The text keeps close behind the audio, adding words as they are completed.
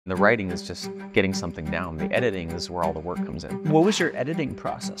The writing is just getting something down. The editing is where all the work comes in. What was your editing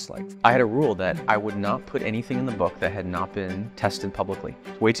process like? I had a rule that I would not put anything in the book that had not been tested publicly.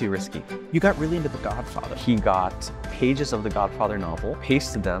 Way too risky. You got really into The Godfather. He got pages of the Godfather novel,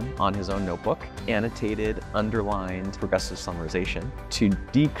 pasted them on his own notebook, annotated, underlined, progressive summarization to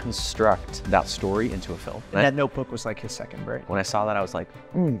deconstruct that story into a film. And that notebook was like his second brain. When I saw that, I was like,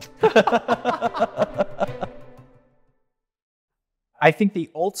 I think the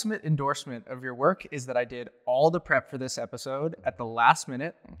ultimate endorsement of your work is that I did all the prep for this episode at the last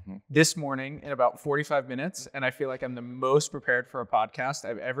minute this morning in about 45 minutes. And I feel like I'm the most prepared for a podcast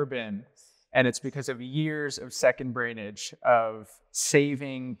I've ever been. And it's because of years of second brainage of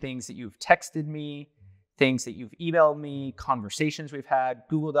saving things that you've texted me, things that you've emailed me, conversations we've had,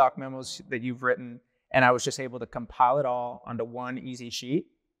 Google Doc memos that you've written. And I was just able to compile it all onto one easy sheet.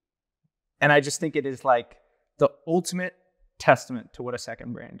 And I just think it is like the ultimate testament to what a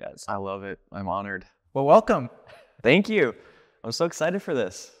second brain does. I love it. I'm honored. Well, welcome. Thank you. I'm so excited for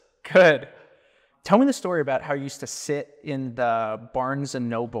this. Good. Tell me the story about how you used to sit in the Barnes &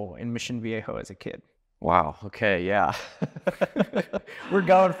 Noble in Mission Viejo as a kid. Wow. Okay. Yeah. We're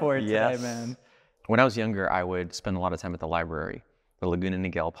going for it Yes. today, man. When I was younger, I would spend a lot of time at the library, the Laguna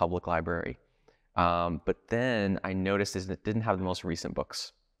Niguel Public Library. But then I noticed is it didn't have the most recent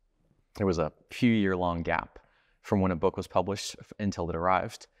books. There was a few year-long gap from when a book was published until it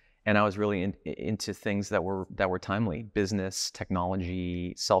arrived. And I was really into things that were timely: business,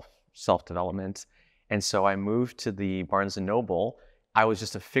 technology, self-development. And so I moved to the Barnes & Noble. I was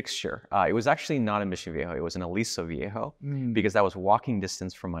just a fixture. It was actually not in Mission Viejo. It was in Aliso Viejo because that was walking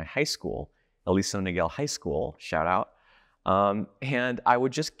distance from my high school, Aliso Niguel High School, shout out. And I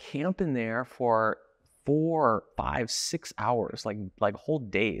would just camp in there for 4, 5, 6 hours, like whole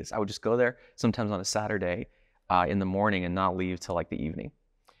days. I would just go there sometimes on a Saturday in the morning and not leave till like the evening.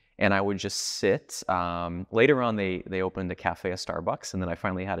 And I would just sit. Later on, they opened a cafe, a Starbucks, and then I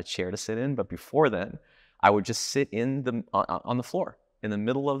finally had a chair to sit in. But before then, I would just sit on the floor in the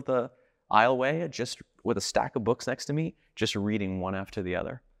middle of the aisleway, just with a stack of books next to me, just reading one after the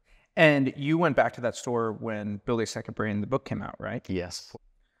other. And you went back to that store when Build a Second Brain, the book came out, right? Yes.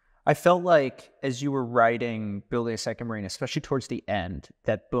 I felt like as you were writing Build a Second Brain, especially towards the end,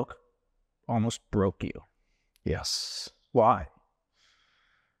 that book almost broke you. Yes. Why?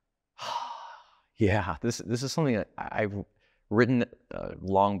 Yeah, this is something that I've written a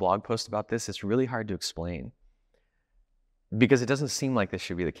long blog post about this. It's really hard to explain because it doesn't seem like this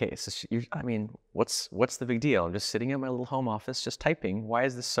should be the case. I mean, what's the big deal? I'm just sitting in my little home office, just typing. Why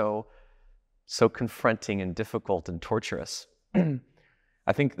is this so confronting and difficult and torturous?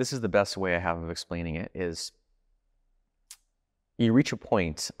 I think this is the best way I have of explaining it is you reach a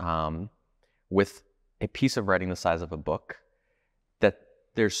point with a piece of writing the size of a book that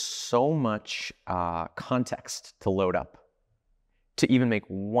there's so much context to load up to even make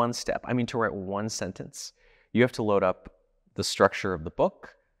one step. I mean, to write one sentence, you have to load up the structure of the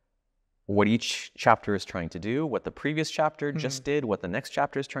book, what each chapter is trying to do, what the previous chapter just did, what the next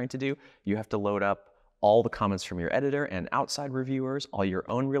chapter is trying to do. You have to load up all the comments from your editor and outside reviewers, all your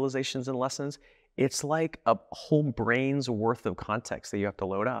own realizations and lessons. It's like a whole brain's worth of context that you have to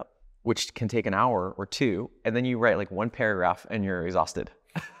load up, which can take an hour or two, and then you write like one paragraph and you're exhausted.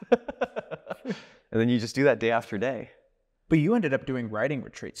 And then you just do that day after day. But you ended up doing writing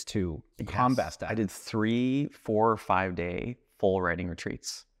retreats to combat that. I did 3, 4, or 5 day full writing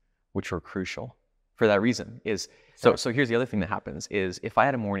retreats, which were crucial for that reason. So here's the other thing that happens is if I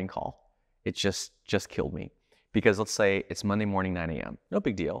had a morning call, it just killed me. Because let's say it's Monday morning, 9 a.m. No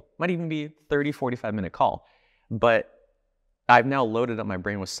big deal. Might even be a 30, 45-minute call. But I've now loaded up my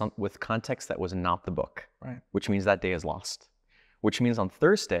brain with context that was not the book, right? Which means that day is lost. Which means on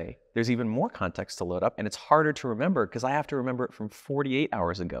Thursday, there's even more context to load up, and it's harder to remember because I have to remember it from 48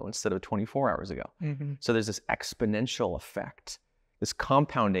 hours ago instead of 24 hours ago. So there's this exponential effect, this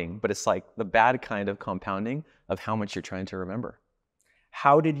compounding, but it's like the bad kind of compounding of how much you're trying to remember.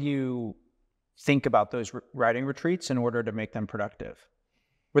 How did you think about those writing retreats in order to make them productive?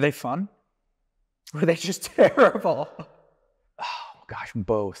 Were they fun? Were they just terrible? Oh gosh,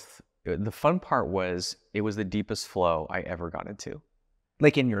 both. The fun part was it was the deepest flow I ever got into.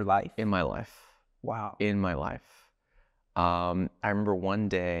 Like in your life? In my life. Wow. In my life. I remember one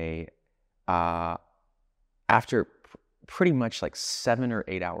day after pretty much like 7 or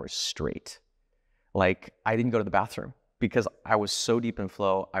 8 hours straight, like I didn't go to the bathroom because I was so deep in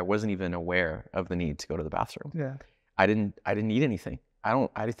flow, I wasn't even aware of the need to go to the bathroom. Yeah. I didn't eat anything.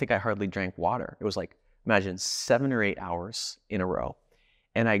 I think I hardly drank water. It was like, imagine 7 or 8 hours in a row.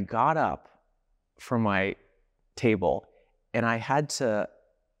 And I got up from my table and I had to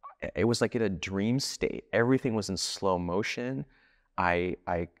it was like in a dream state. Everything was in slow motion. I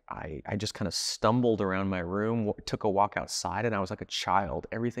just kind of stumbled around my room, took a walk outside, and I was like a child.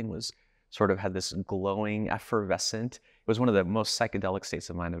 Everything was sort of had this glowing, effervescent. It was one of the most psychedelic states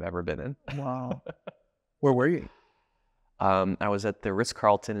of mind I've ever been in. Wow. Where were you? I was at the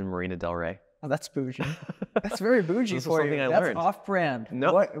Ritz-Carlton in Marina Del Rey. Oh, that's bougie. That's very bougie This is for something you. I That's learned. off-brand.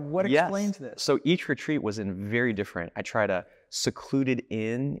 No. What Yes. explains this? So each retreat was in very different. I tried a secluded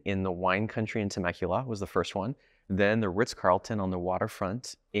inn in the wine country in Temecula was the first one. Then the Ritz-Carlton on the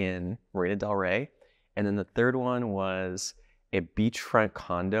waterfront in Marina Del Rey. And then the third one was a beachfront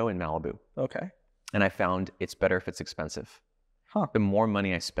condo in Malibu. Okay. And I found it's better if it's expensive. Huh. The more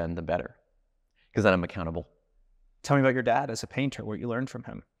money I spend, the better. Because then I'm accountable. Tell me about your dad as a painter, what you learned from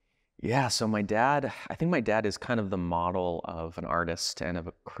him. Yeah, so my dad, I think my dad is kind of the model of an artist and of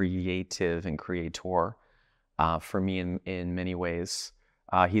a creative and creator for me in many ways.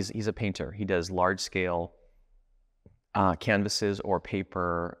 He's a painter. He does large-scale canvases or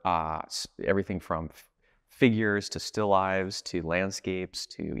paper, everything from figures to still lives to landscapes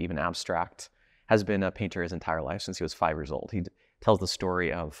to even abstract. Has been a painter his entire life since he was 5 years old. He tells the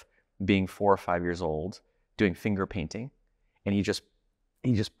story of being 4 or 5 years old, doing finger painting, and he just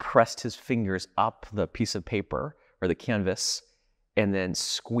pressed his fingers up the piece of paper or the canvas and then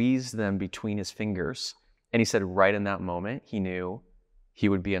squeezed them between his fingers. And he said right in that moment, he knew he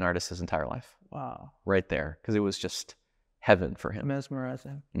would be an artist his entire life. Wow. Right there, because it was just heaven for him.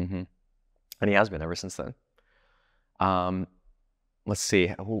 Mesmerizing. Mm-hmm. And he has been ever since then. Let's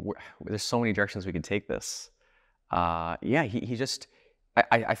see. There's so many directions we could take this. Yeah, he just...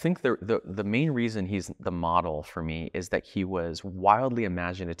 I think the main reason he's the model for me is that he was wildly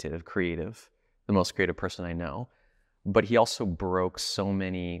imaginative, creative, the most creative person I know, but he also broke so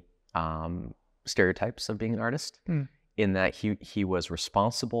many stereotypes of being an artist in that he was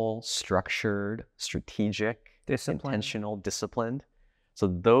responsible, structured, strategic, intentional, disciplined. So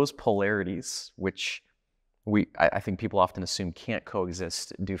those polarities, which I think people often assume can't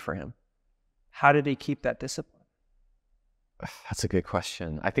coexist, do for him. How did he keep that discipline? That's a good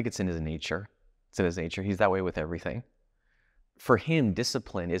question. I think it's in his nature. It's in his nature. He's that way with everything. For him,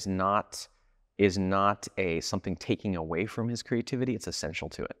 discipline is not something taking away from his creativity. It's essential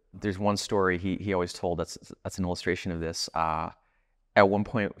to it. There's one story he always told that's an illustration of this. At one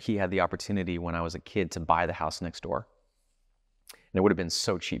point, he had the opportunity when I was a kid to buy the house next door. And it would have been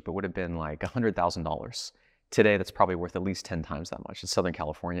so cheap. It would have been like $100,000. Today, that's probably worth at least 10 times that much. It's Southern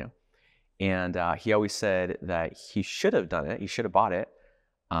California. And he always said that he should have done it. He should have bought it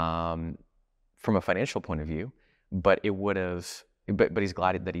from a financial point of view, but it would have. But he's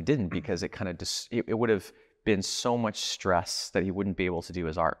glad that he didn't, because it kind of it would have been so much stress that he wouldn't be able to do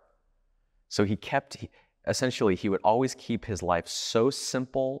his art. So essentially he would always keep his life so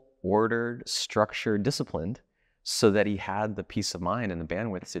simple, ordered, structured, disciplined, so that he had the peace of mind and the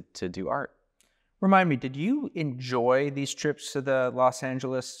bandwidth to do art. Remind me, did you enjoy these trips to the Los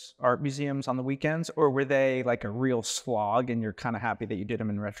Angeles art museums on the weekends, or were they like a real slog and you're kind of happy that you did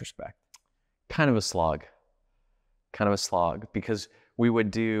them in retrospect? Kind of a slog, because we would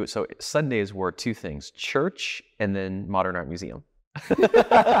do, so Sundays were two things, church and then modern art museum.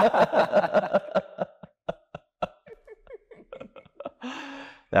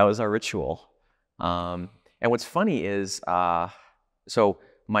 That was our ritual. And what's funny is, so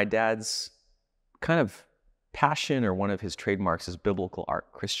my dad's kind of passion, or one of his trademarks, is biblical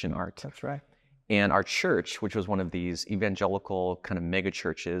art, Christian art. That's right. And our church, which was one of these evangelical kind of mega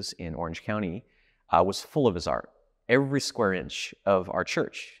churches in Orange County, was full of his art. Every square inch of our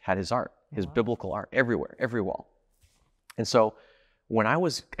church had his art, his biblical art, everywhere, every wall. And so when I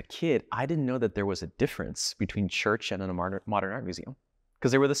was a kid, I didn't know that there was a difference between church and a modern art museum,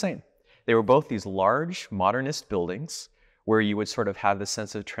 because they were the same. They were both these large modernist buildings where you would sort of have this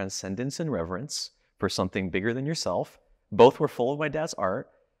sense of transcendence and reverence for something bigger than yourself. Both were full of my dad's art.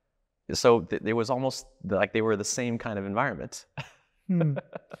 So it was almost like they were the same kind of environment. You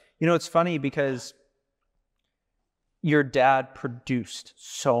know, it's funny because your dad produced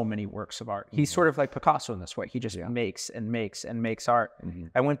so many works of art. He's sort of like Picasso in this way. He just makes and makes and makes art.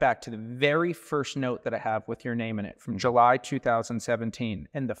 I went back to the very first note that I have with your name in it from July 2017.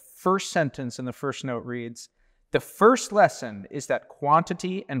 And the first sentence in the first note reads, "The first lesson is that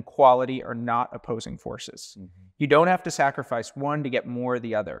quantity and quality are not opposing forces. You don't have to sacrifice one to get more of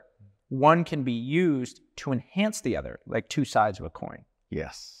the other. One can be used to enhance the other, like two sides of a coin."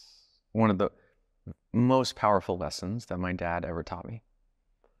 Yes. One of the most powerful lessons that my dad ever taught me,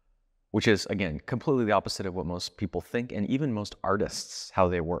 which is, again, completely the opposite of what most people think, and even most artists, how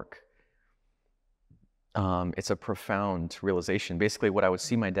they work. It's a profound realization. Basically, what I would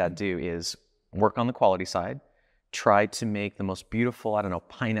see my dad do is work on the quality side, try to make the most beautiful, I don't know,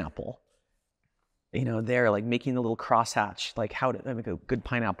 pineapple. They're like making the little crosshatch, like how to make a good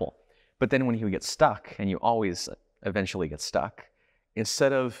pineapple. But then when he would get stuck, and you always eventually get stuck,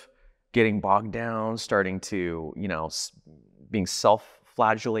 instead of getting bogged down, starting to, being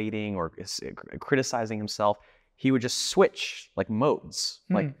self-flagellating or criticizing himself, he would just switch like modes.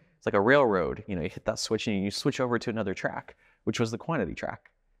 Like it's like a railroad, you hit that switch and you switch over to another track, which was the quantity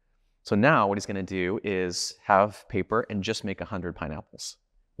track. So now what he's going to do is have paper and just make 100 pineapples,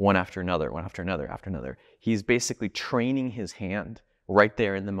 one after another, one after another, after another. He's basically training his hand right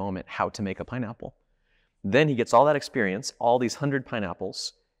there in the moment how to make a pineapple. Then he gets all that experience, all these 100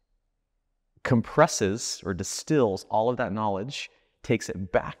 pineapples, compresses or distills all of that knowledge, takes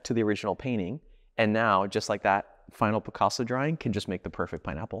it back to the original painting, and now, just like that final Picasso drawing, can just make the perfect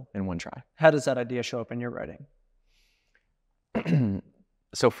pineapple in one try. How does that idea show up in your writing?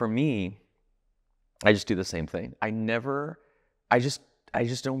 So for me, I just do the same thing. I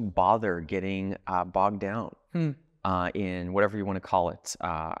just don't bother getting bogged down in whatever you want to call it,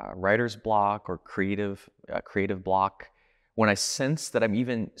 writer's block or creative block. When I sense that I'm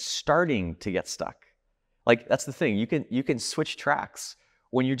even starting to get stuck, like that's the thing. You can switch tracks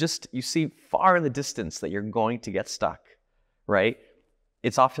when you see far in the distance that you're going to get stuck, right?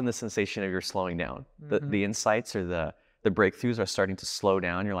 It's often the sensation of you're slowing down. The insights or the breakthroughs are starting to slow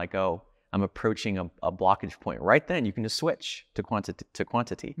down. You're like, oh, I'm approaching a blockage point. Right then, you can just switch to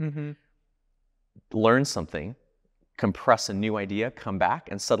quantity. Learn something, compress a new idea, come back,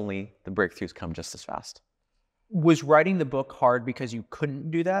 and suddenly the breakthroughs come just as fast. Was writing the book hard because you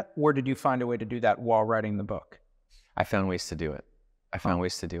couldn't do that, or did you find a way to do that while writing the book? I found ways to do it.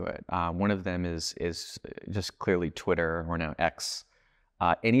 One of them is just clearly Twitter, or now X.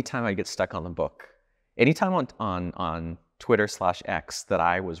 Anytime I get stuck on the book, anytime on Twitter/X that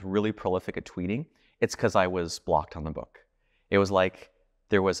I was really prolific at tweeting, it's because I was blocked on the book. It was like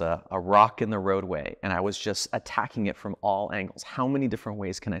there was a rock in the roadway and I was just attacking it from all angles. How many different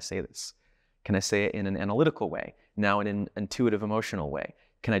ways can I say this? Can I say it in an analytical way? Now in an intuitive, emotional way?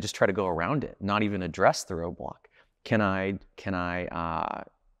 Can I just try to go around it, not even address the roadblock? Can I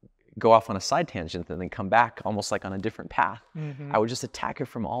go off on a side tangent and then come back almost like on a different path? I would just attack it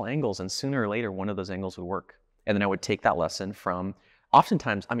from all angles, and sooner or later, one of those angles would work. And then I would take that lesson from,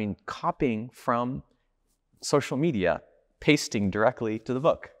 oftentimes, copying from social media, pasting directly to the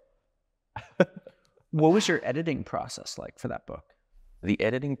book. What was your editing process like for that book? The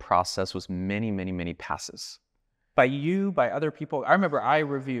editing process was many, many, many passes. By you, by other people? I remember I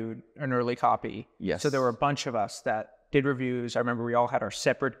reviewed an early copy. Yes. So there were a bunch of us that did reviews. I remember we all had our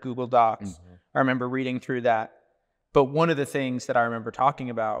separate Google Docs. I remember reading through that. But one of the things that I remember talking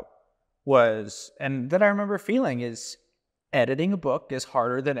about was, and that I remember feeling, is editing a book is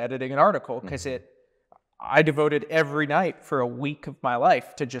harder than editing an article, because I devoted every night for a week of my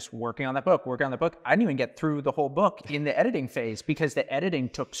life to just working on that book. I didn't even get through the whole book in the editing phase because the editing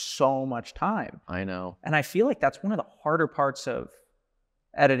took so much time. I know. And I feel like that's one of the harder parts of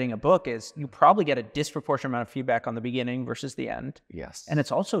editing a book, is you probably get a disproportionate amount of feedback on the beginning versus the end. Yes. And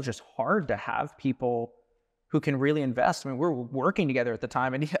it's also just hard to have people who can really invest. We're working together at the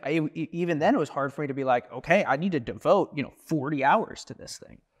time, and even then it was hard for me to be like, okay, I need to devote 40 hours to this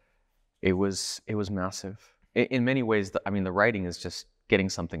thing. It was massive. In many ways, the writing is just getting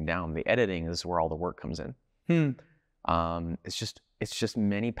something down. The editing is where all the work comes in. It's just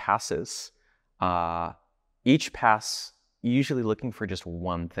many passes. Each pass usually looking for just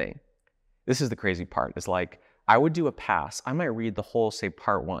one thing. This is the crazy part. It's like I would do a pass. I might read the whole, say,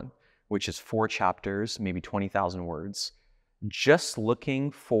 part 1, which is 4 chapters, maybe 20,000 words, just looking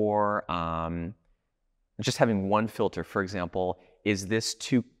for, just having one filter. For example, is this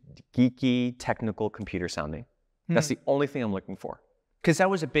too geeky, technical, computer sounding? That's the only thing I'm looking for. Because that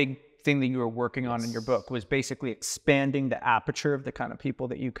was a big thing that you were working on in your book, was basically expanding the aperture of the kind of people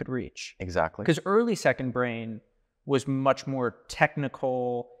that you could reach. Exactly. Because early Second Brain was much more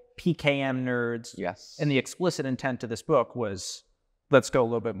technical, PKM nerds. Yes. And the explicit intent of this book was, let's go a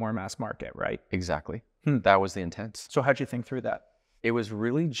little bit more mass market, right? Exactly. That was the intent. So how'd you think through that? It was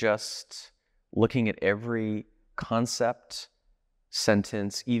really just looking at every concept,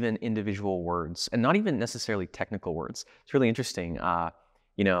 sentence, even individual words, and not even necessarily technical words. It's really interesting.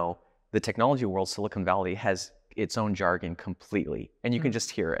 The technology world, Silicon Valley, has its own jargon completely, and you can just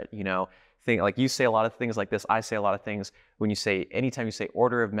hear it. Like you say a lot of things like this. I say a lot of things. Anytime you say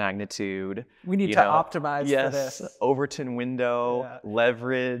order of magnitude, we need to optimize for this. Overton window,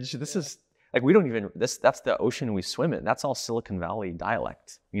 leverage. This is like, we don't even, that's the ocean we swim in. That's all Silicon Valley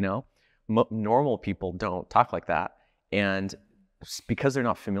dialect, Normal people don't talk like that. And because they're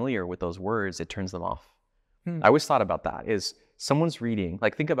not familiar with those words, it turns them off. I always thought about that is someone's reading,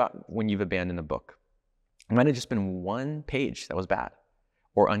 like think about when you've abandoned a book. It might have just been one page that was bad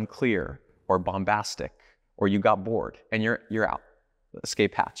or unclear or bombastic, or you got bored and you're out,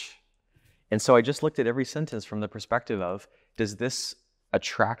 escape hatch. And so I just looked at every sentence from the perspective of, does this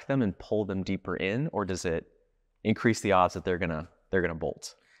attract them and pull them deeper in, or does it increase the odds that they're gonna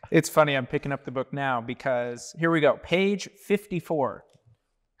bolt? It's funny, I'm picking up the book now because here we go. Page 54.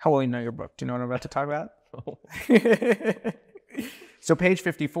 How will you know your book? Do you know what I'm about to talk about? So page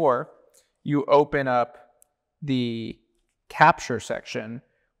 54, you open up the capture section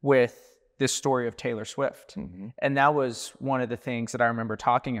with this story of Taylor Swift. And that was one of the things that I remember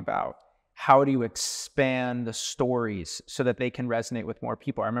talking about. How do you expand the stories so that they can resonate with more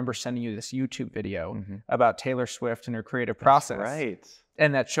people? I remember sending you this YouTube video about Taylor Swift and her creative process. That's right.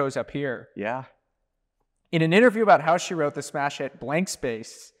 And that shows up here. Yeah. In an interview about how she wrote the smash hit Blank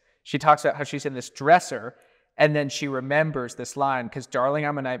Space, she talks about how she's in this dresser and then she remembers this line, because darling,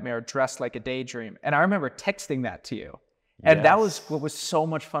 I'm a nightmare dressed like a daydream. And I remember texting that to you. And that was what was so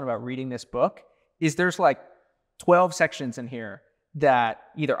much fun about reading this book, is there's like 12 sections in here that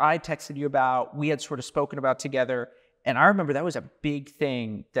either I texted you about, we had sort of spoken about together. And I remember that was a big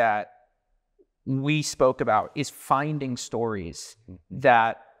thing that we spoke about, is finding stories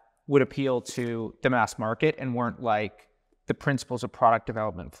that would appeal to the mass market and weren't like the principles of product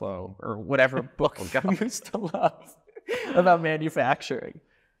development flow or whatever book we used to love about manufacturing.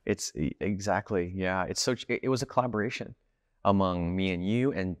 It's exactly, yeah. It was a collaboration among me and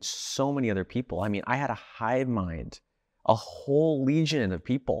you and so many other people. I mean, I had a hive mind, a whole legion of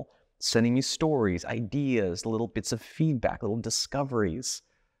people sending me stories, ideas, little bits of feedback, little discoveries.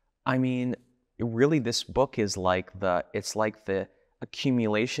 I mean, really, this book is like the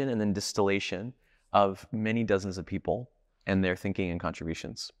accumulation and then distillation of many dozens of people and their thinking and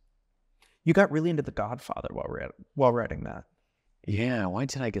contributions. You got really into The Godfather while writing that. Yeah, why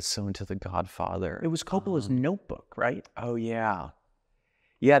did I get so into The Godfather? It was Coppola's Notebook, right? Oh, yeah.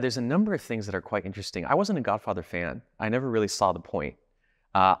 Yeah, there's a number of things that are quite interesting. I wasn't a Godfather fan. I never really saw the point.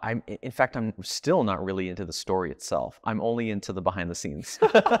 In fact, I'm still not really into the story itself. I'm only into the behind the scenes.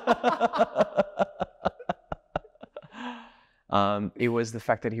 It was the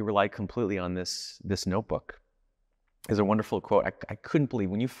fact that he relied completely on this notebook. There's a wonderful quote. I couldn't believe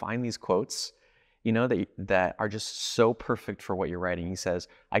when you find these quotes, you know, that are just so perfect for what you're writing. He says,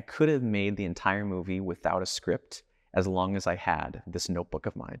 I could have made the entire movie without a script as long as I had this notebook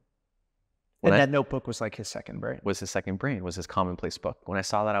of mine. And that notebook was like his second brain. Was his second brain, was his commonplace book. When I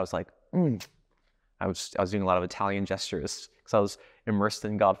saw that, I was like, I was doing a lot of Italian gestures because I was immersed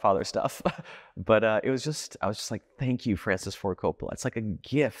in Godfather stuff. But I was just like, thank you, Francis Ford Coppola. It's like a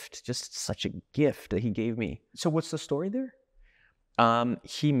gift, just such a gift that he gave me. So what's the story there?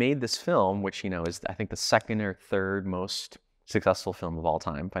 He made this film, which, you know, is I think the second or third most successful film of all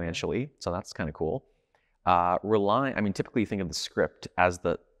time financially. So that's kind of cool. Typically you think of the script as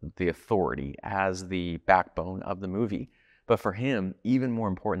the authority, as the backbone of the movie. But for him, even more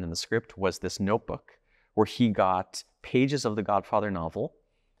important than the script was this notebook where he got pages of the Godfather novel,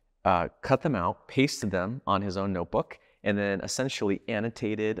 cut them out, pasted them on his own notebook, and then essentially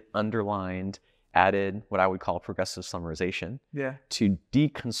annotated, underlined, added what I would call progressive summarization to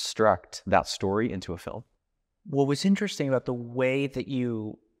deconstruct that story into a film. What was interesting about the way that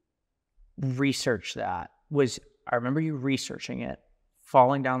you researched that was, I remember you researching it,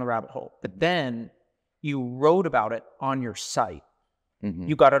 falling down the rabbit hole, but then you wrote about it on your site.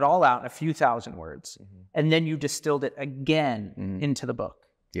 You got it all out in a few thousand words, and then you distilled it again into the book.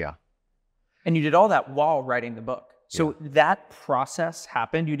 Yeah. And you did all that while writing the book. So that process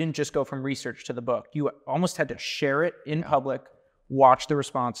happened. You didn't just go from research to the book. You almost had to share it in public, watch the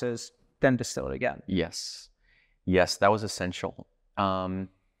responses, then distill it again. Yes. Yes, that was essential. I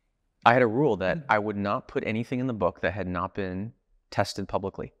had a rule that I would not put anything in the book that had not been tested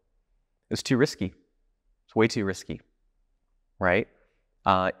publicly. It was too risky. It's way too risky, right?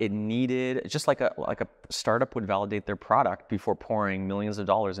 It needed, just like a startup would validate their product before pouring millions of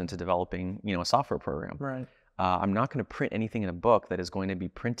dollars into developing, you know, a software program. Right. I'm not going to print anything in a book that is going to be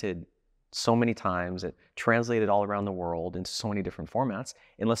printed so many times, translated all around the world into so many different formats,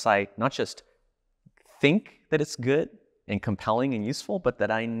 unless I not just think that it's good and compelling and useful, but that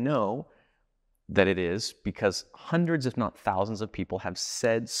I know that it is, because hundreds, if not thousands of people have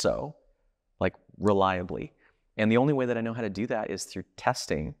said so, like reliably. And the only way that I know how to do that is through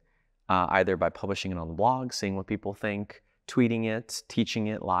testing, either by publishing it on the blog, seeing what people think, tweeting it, teaching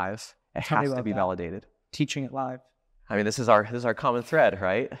it live. It has to be validated. Teaching it live. I mean, this is our common thread,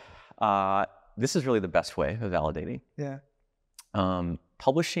 right? This is really the best way of validating. Yeah.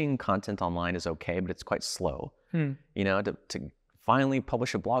 Publishing content online is okay, but it's quite slow. You know, to finally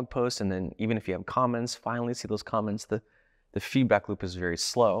publish a blog post, and then even if you have comments, finally see those comments, the feedback loop is very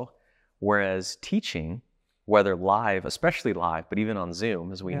slow. Whereas teaching, whether live, especially live, but even on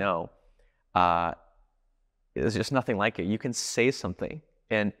Zoom, as we know, there's just nothing like it. You can say something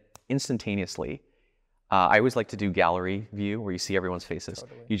and instantaneously. I always like to do gallery view where you see everyone's faces.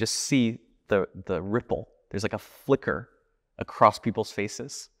 Totally. You just see the ripple. There's like a flicker across people's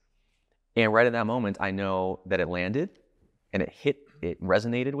faces. And right at that moment, I know that it landed and it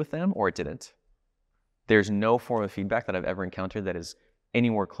resonated with them, or it didn't. There's no form of feedback that I've ever encountered that is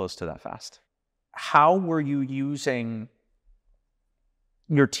anywhere close to that fast. How were you using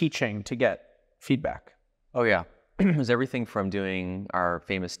your teaching to get feedback? Oh yeah, it was everything from doing our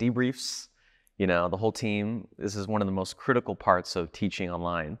famous debriefs, you know, the whole team. This is one of the most critical parts of teaching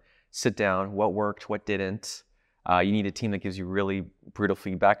online. Sit down, what worked, what didn't. You need a team that gives you really brutal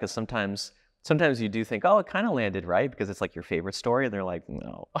feedback, because sometimes you do think, oh, it kind of landed right because it's like your favorite story, and they're like,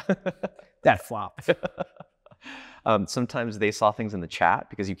 no. That flopped. Sometimes they saw things in the chat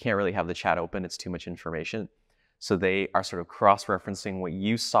because you can't really have the chat open. It's too much information. So they are sort of cross-referencing what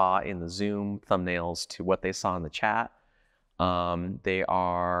you saw in the Zoom thumbnails to what they saw in the chat. They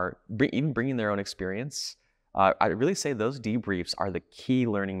are even bringing their own experience. I really say those debriefs are the key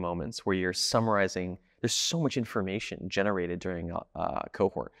learning moments where you're summarizing. There's so much information generated during a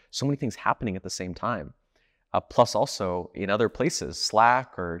cohort, so many things happening at the same time. Plus also in other places,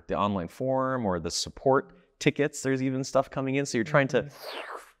 Slack or the online forum or the support tickets, there's even stuff coming in. So you're trying to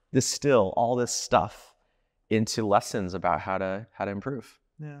distill all this stuff into lessons about how to improve.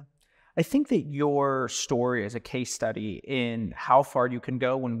 Yeah. I think that your story is a case study in how far you can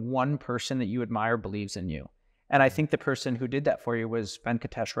go when one person that you admire believes in you. And I think the person who did that for you was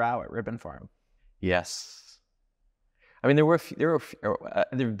Venkatesh Rao at Ribbon Farm. Yes. I mean, there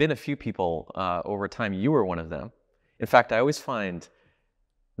have been a few people over time. You were one of them. In fact, I always find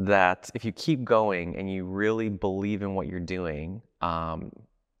that if you keep going and you really believe in what you're doing, and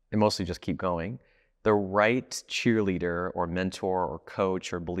mostly just keep going, the right cheerleader or mentor or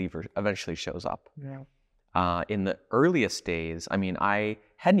coach or believer eventually shows up. Yeah. In the earliest days, I mean, I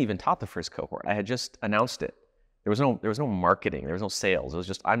hadn't even taught the first cohort. I had just announced it. There was no marketing. There was no sales. It was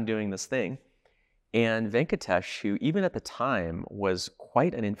just, I'm doing this thing. And Venkatesh, who even at the time was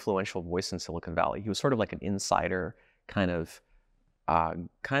quite an influential voice in Silicon Valley, he was sort of like an insider kind of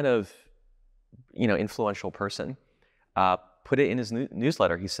influential person, put it in his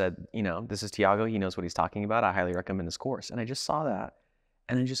newsletter. He said, this is Tiago. He knows what he's talking about. I highly recommend this course. And I just saw that,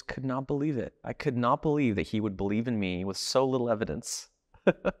 and I just could not believe it. I could not believe that he would believe in me with so little evidence.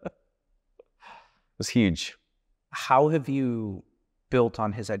 It was huge. How have you built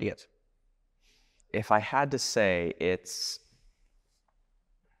on his ideas? If I had to say, it's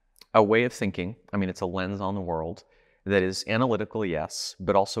a way of thinking. I mean, it's a lens on the world that is analytical, yes,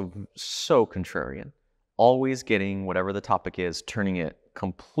 but also so contrarian. Always getting whatever the topic is, turning it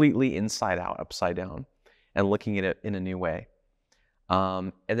completely inside out, upside down, and looking at it in a new way.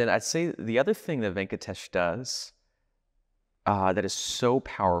 And then I'd say the other thing that Venkatesh does that is so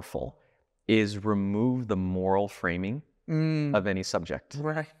powerful is remove the moral framing of any subject.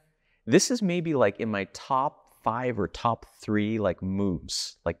 Right. This is maybe like in my top 5 or top 3 like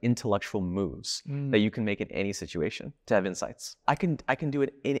moves, like intellectual moves that you can make in any situation to have insights. I can do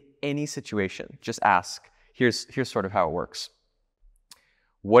it in any situation. Just ask. Here's sort of how it works.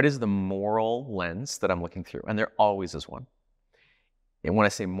 What is the moral lens that I'm looking through? And there always is one. And when I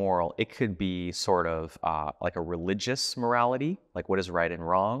say moral, it could be sort of like a religious morality, like what is right and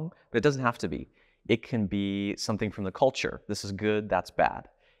wrong, but it doesn't have to be. It can be something from the culture. This is good, that's bad.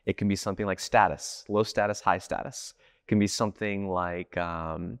 It can be something like status, low status, high status. It can be something like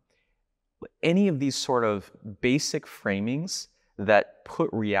any of these sort of basic framings that put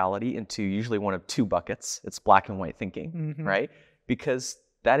reality into usually one of 2 buckets. It's black and white thinking, right? Because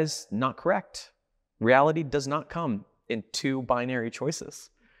that is not correct. Reality does not come in 2 binary choices.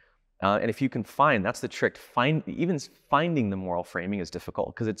 And if you can that's the trick. Even finding the moral framing is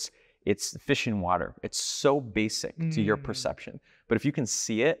difficult because it's fish in water. It's so basic to your perception. But if you can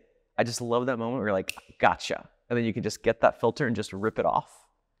see it, I just love that moment where you're like, gotcha. And then you can just get that filter and just rip it off.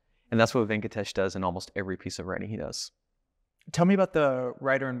 And that's what Venkatesh does in almost every piece of writing he does. Tell me about the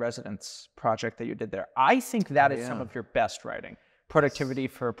Writer in Residence project that you did there. I think that is some of your best writing. Productivity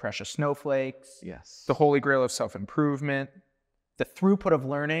for Precious Snowflakes. Yes. The Holy Grail of Self-Improvement. The Throughput of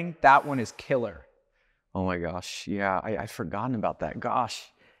Learning. That one is killer. Oh my gosh. Yeah, I'd forgotten about that.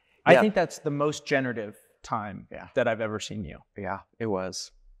 Gosh. I think that's the most generative time that I've ever seen you. Yeah, it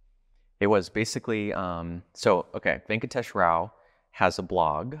was. It was basically, Venkatesh Rao has a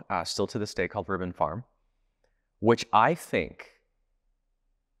blog, still to this day, called Ribbon Farm, which I think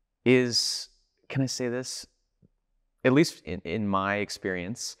is, can I say this? At least in my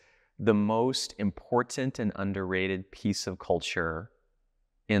experience, the most important and underrated piece of culture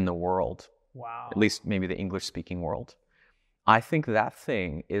in the world. Wow. At least maybe the English-speaking world. I think that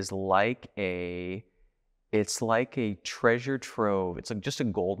thing is like it's like a treasure trove. It's like just a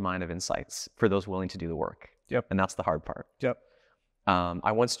gold mine of insights for those willing to do the work. Yep. And that's the hard part. Yep.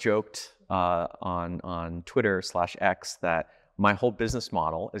 I once joked on Twitter/X that my whole business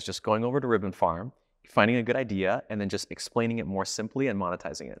model is just going over to Ribbon Farm, finding a good idea, and then just explaining it more simply and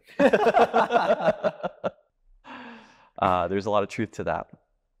monetizing it. There's a lot of truth to that.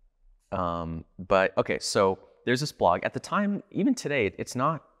 But okay, so there's this blog. At the time, even today, it's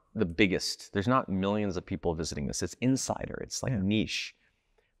not the biggest. There's not millions of people visiting this. It's insider. It's like niche.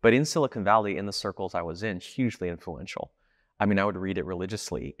 But in Silicon Valley, in the circles I was in, hugely influential. I mean, I would read it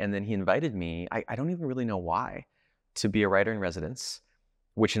religiously. And then he invited me, I don't even really know why, to be a writer in residence,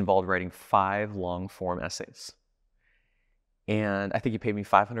 which involved writing 5 long-form essays. And I think he paid me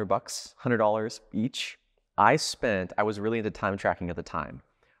 $500, $100 each. I was really into time tracking at the time,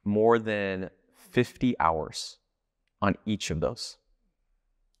 more than 50 hours on each of those.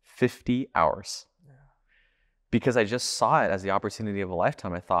 50 hours. Yeah. Because I just saw it as the opportunity of a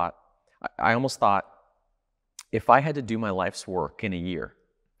lifetime. I almost thought, if I had to do my life's work in a year,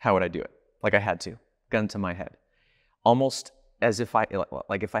 how would I do it? Like I had to, gun to my head. Almost as if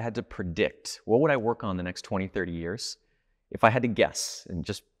if I had to predict, what would I work on the next 20, 30 years? If I had to guess and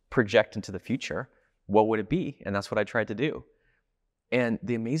just project into the future, what would it be? And that's what I tried to do. And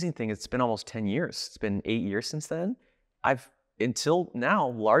the amazing thing, it's been almost 10 years. It's been 8 years since then. I've, until now,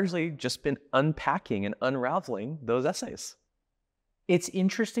 largely just been unpacking and unraveling those essays. It's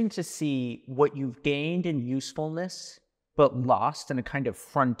interesting to see what you've gained in usefulness, but lost in a kind of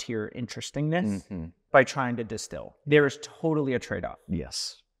frontier interestingness by trying to distill. There is totally a trade-off.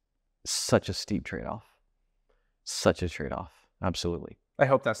 Yes. Such a steep trade-off. Such a trade-off. Absolutely. I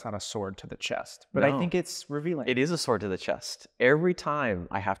hope that's not a sword to the chest, but I think it's revealing. It is a sword to the chest. Every time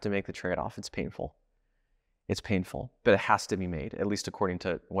I have to make the trade-off, it's painful. It's painful, but it has to be made, at least according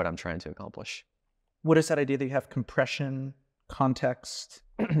to what I'm trying to accomplish. What is that idea that you have compression, context?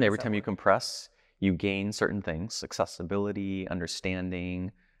 Every time you compress, you gain certain things, accessibility,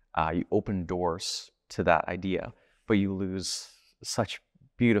 understanding, you open doors to that idea, but you lose such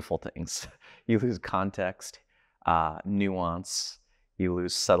beautiful things. You lose context, nuance, you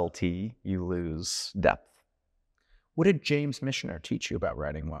lose subtlety, you lose depth. What did James Michener teach you about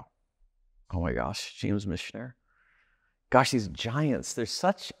writing well? Oh my gosh, James Michener. Gosh, these giants, there's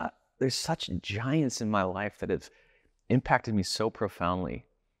such giants in my life that have impacted me so profoundly.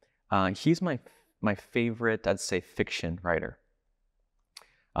 He's my favorite, I'd say, fiction writer,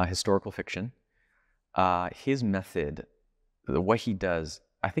 historical fiction. His method, what he does,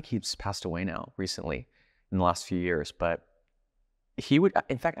 I think he's passed away now recently in the last few years, but he would,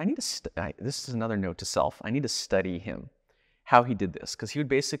 in fact, this is another note to self, I need to study him, how he did this, because he would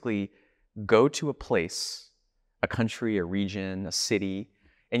basically go to a place, a country, a region, a city,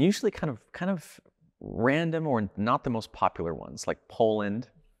 and usually kind of random or not the most popular ones, like Poland,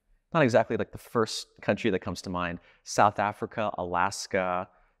 not exactly like the first country that comes to mind, South Africa, Alaska,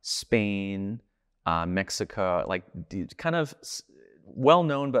 Spain, Mexico, like kind of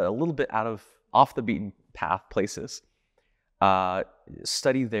well-known, but a little bit off the beaten path places.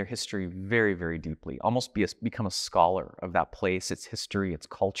 Study their history very, very deeply, almost become a scholar of that place, its history, its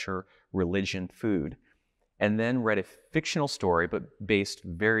culture, religion, food, and then read a fictional story, but based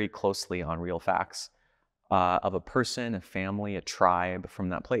very closely on real facts, of a person, a family, a tribe from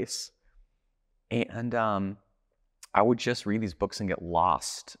that place. And I would just read these books and get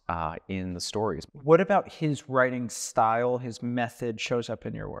lost in the stories. What about his writing style, his method shows up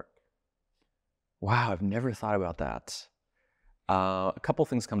in your work? Wow, I've never thought about that. A couple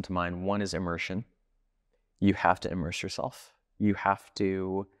things come to mind. One is immersion. You have to immerse yourself. You have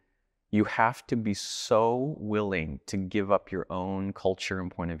to be so willing to give up your own culture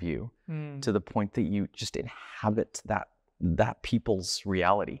and point of view to the point that you just inhabit that people's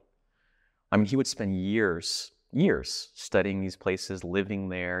reality. I mean, he would spend years studying these places, living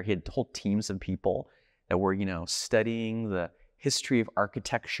there. He had whole teams of people that were, studying the history of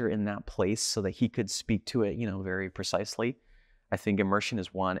architecture in that place so that he could speak to it, very precisely. I think immersion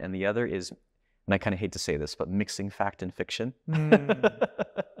is one, and the other is, and I kind of hate to say this, but mixing fact and fiction.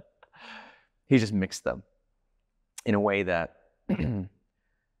 He just mixed them in a way that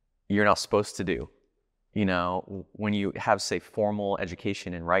you're not supposed to do. When you have, say, formal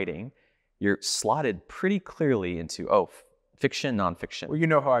education in writing, you're slotted pretty clearly into, oh, fiction, nonfiction. Well, you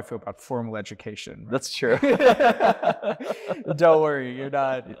know how I feel about formal education. Right? That's true. Don't worry,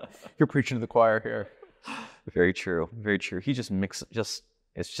 you're preaching to the choir here. Very true. Very true. He just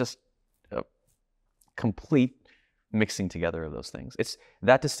it's just a complete mixing together of those things.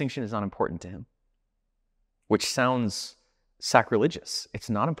 That distinction is not important to him, which sounds sacrilegious. It's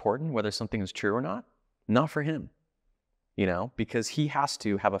not important whether something is true or not for him, because he has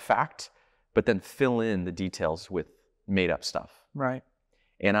to have a fact, but then fill in the details with made up stuff. Right.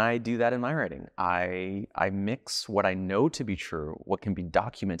 And I do that in my writing. I mix what I know to be true, what can be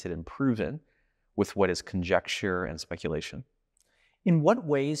documented and proven, with what is conjecture and speculation. In what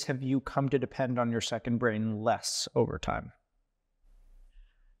ways have you come to depend on your second brain less over time?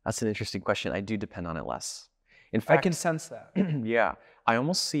 That's an interesting question. I do depend on it less. In fact, I can sense that. Yeah. I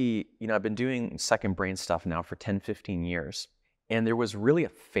almost see, I've been doing second brain stuff now for 10, 15 years. And there was really a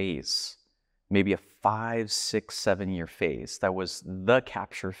phase, maybe a 5, 6, 7-year phase that was the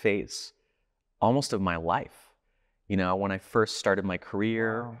capture phase almost of my life. When I first started my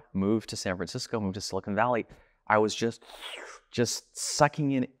career, Wow. moved to San Francisco, moved to Silicon Valley, I was just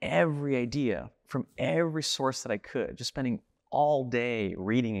sucking in every idea from every source that I could, just spending all day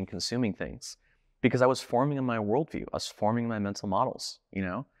reading and consuming things because I was forming my worldview. I was forming my mental models,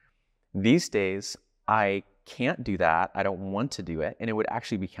 These days, I can't do that. I don't want to do it. And it would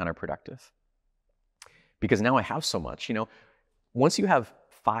actually be counterproductive because now I have so much, once you have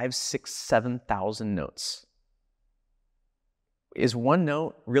 5, 6, 7,000 notes, is one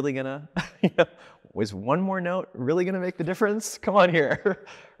note really gonna, is one more note really gonna make the difference? Come on here,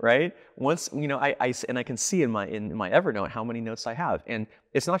 right? Once, I can see in my Evernote how many notes I have. And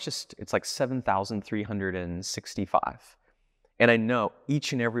it's not just, it's like 7,365. And I know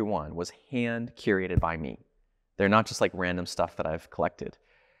each and every one was hand curated by me. They're not just like random stuff that I've collected.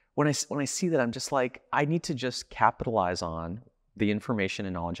 When I see that, I'm just like, I need to just capitalize on the information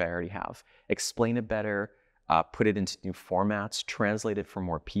and knowledge I already have, explain it better, put it into new formats, translate it for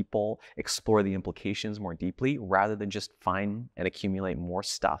more people, explore the implications more deeply, rather than just find and accumulate more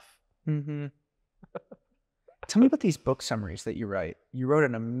stuff. Mm-hmm. Tell me about these book summaries that you write. You wrote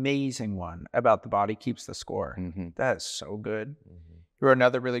an amazing one about The Body Keeps the Score. Mm-hmm. That is so good. Mm-hmm. You wrote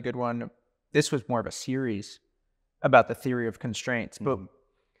another really good one. This was more of a series about the theory of constraints. But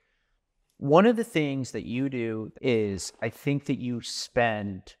one of the things that you do is, I think that you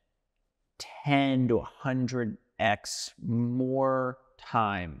spend 10 to 100x more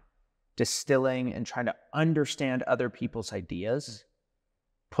time distilling and trying to understand other people's ideas,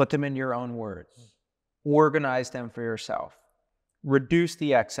 put them in your own words, organize them for yourself, reduce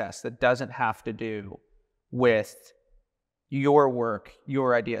the excess that doesn't have to do with your work,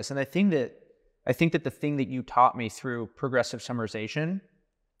 your ideas. And I think that the thing that you taught me through progressive summarization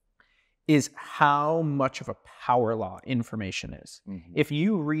is how much of a power law information is. Mm-hmm. If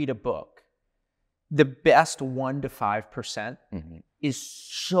you read a book, the best 1 to 5% is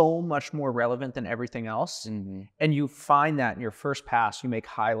so much more relevant than everything else. Mm-hmm. And you find that in your first pass, you make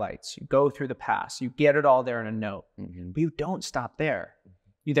highlights, you go through the pass, you get it all there in a note, but you don't stop there.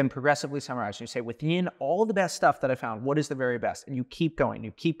 You then progressively summarize. You say, within all the best stuff that I found, what is the very best? And you keep going,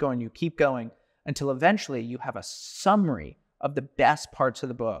 you keep going, you keep going until eventually you have a summary of the best parts of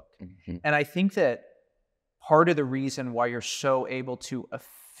the book. Mm-hmm. And I think that part of the reason why you're so able to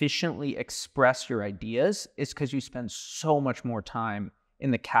efficiently express your ideas is because you spend so much more time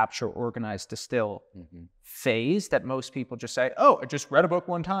in the capture, organize, distill phase that most people just say, oh, I just read a book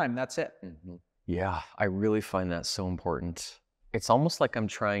one time, that's it. Mm-hmm. Yeah, I really find that so important. It's almost like I'm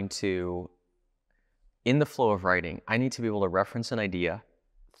trying to, in the flow of writing, I need to be able to reference an idea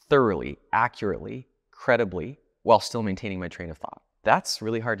thoroughly, accurately, credibly, while still maintaining my train of thought. That's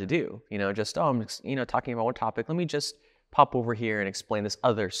really hard to do. I'm talking about one topic. Let me just pop over here and explain this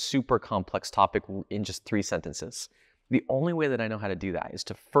other super complex topic in just 3 sentences. The only way that I know how to do that is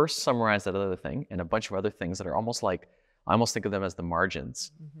to first summarize that other thing and a bunch of other things that are almost like, I almost think of them as the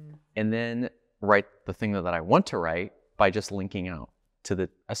margins, and then write the thing that I want to write by just linking out to the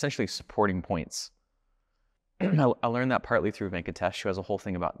essentially supporting points. I learned that partly through Venkatesh, who has a whole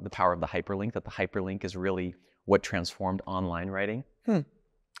thing about the power of the hyperlink, that the hyperlink is really what transformed online writing.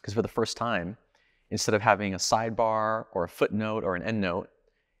 Because for the first time, instead of having a sidebar or a footnote or an endnote,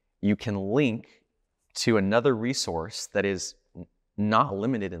 you can link to another resource that is not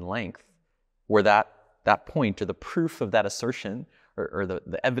limited in length, where that point or the proof of that assertion or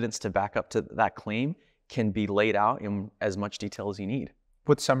the evidence to back up to that claim can be laid out in as much detail as you need.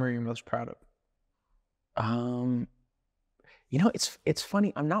 What summary are you most proud of? It's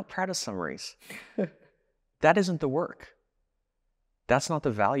funny. I'm not proud of summaries. That isn't the work. That's not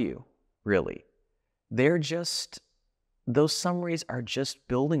the value. really. They're just, those summaries are just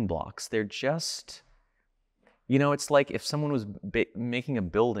building blocks. They're just, it's like if someone was making a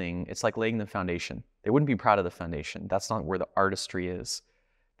building, it's like laying the foundation. They wouldn't be proud of the foundation. That's not where the artistry is.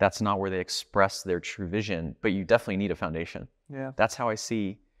 That's not where they express their true vision, but you definitely need a foundation. Yeah. That's how I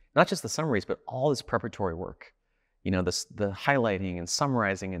see not just the summaries, but all this preparatory work. The highlighting and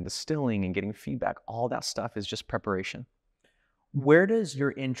summarizing and distilling and getting feedback, all that stuff is just preparation. Where does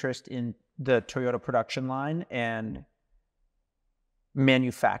your interest in the Toyota production line and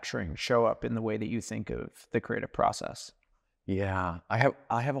manufacturing show up in the way that you think of the creative process? Yeah, I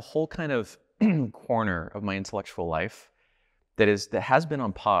have a whole kind of corner of my intellectual life that has been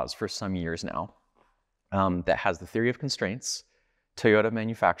on pause for some years now. That has the theory of constraints, Toyota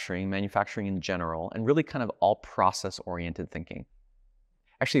manufacturing in general, and really kind of all process-oriented thinking.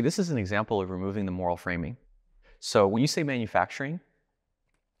 Actually, this is an example of removing the moral framing. So when you say manufacturing,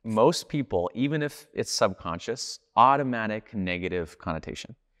 most people, even if it's subconscious, automatic negative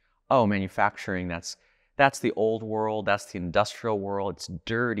connotation. Oh, manufacturing, that's the old world, that's the industrial world, it's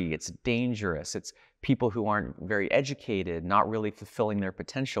dirty, it's dangerous, it's people who aren't very educated, not really fulfilling their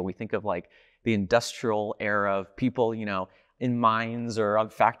potential. We think of like the industrial era of people, in mines or on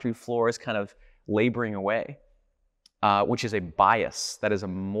factory floors kind of laboring away, which is a bias. That is a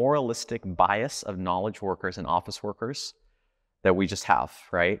moralistic bias of knowledge workers and office workers that we just have,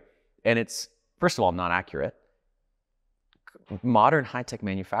 right? And it's, first of all, not accurate. Modern high-tech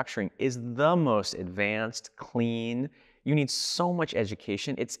manufacturing is the most advanced, clean. You need so much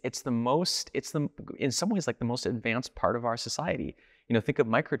education. In some ways like the most advanced part of our society. Think of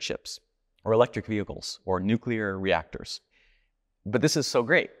microchips or electric vehicles or nuclear reactors. But this is so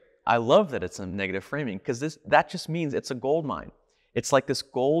great. I love that it's a negative framing because that just means it's a gold mine. It's like this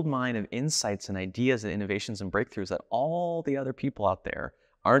gold mine of insights and ideas and innovations and breakthroughs that all the other people out there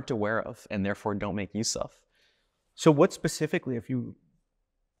aren't aware of and therefore don't make use of. So what specifically, if you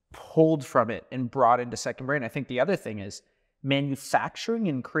pulled from it and brought into Second Brain, I think the other thing is manufacturing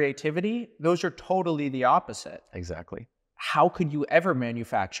and creativity, those are totally the opposite. Exactly. How could you ever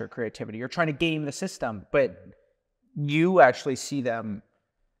manufacture creativity? You're trying to game the system, but you actually see them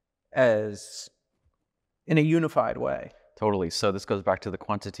as in a unified way. Totally. So this goes back to the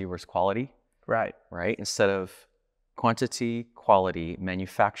quantity versus quality. Right. Right? Instead of quantity, quality,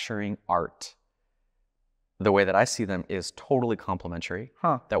 manufacturing, art. The way that I see them is totally complementary,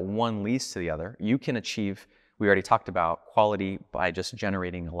 that one leads to the other. You can achieve, we already talked about quality by just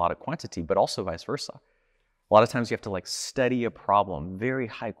generating a lot of quantity, but also vice versa. A lot of times you have to study a problem, very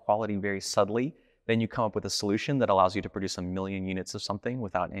high quality, very subtly, then you come up with a solution that allows you to produce 1 million units of something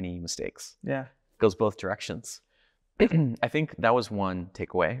without any mistakes. Yeah. It goes both directions. I think that was one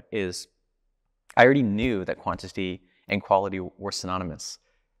takeaway, is I already knew that quantity and quality were synonymous,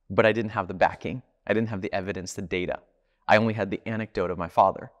 but I didn't have the backing. I didn't have the evidence, the data. I only had the anecdote of my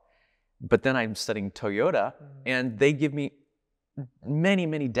father. But then I'm studying Toyota, and they give me many,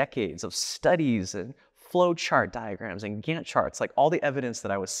 many decades of studies and flow chart diagrams and Gantt charts, like all the evidence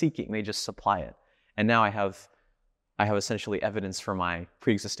that I was seeking, they just supply it. And now I have essentially evidence for my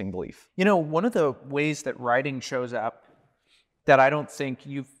pre-existing belief. One of the ways that writing shows up that I don't think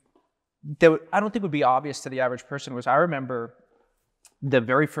would be obvious to the average person was, I remember the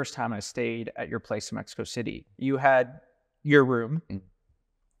very first time I stayed at your place in Mexico City. You had your room,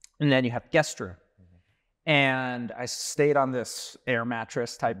 and then you have the guest room. And I stayed on this air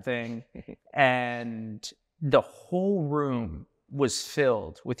mattress type thing, and the whole room was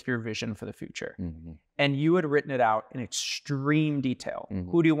filled with your vision for the future. And you had written it out in extreme detail.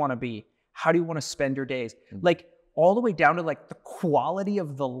 Who do you want to be? How do you want to spend your days? Like all the way down to the quality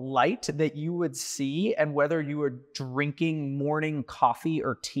of the light that you would see and whether you were drinking morning coffee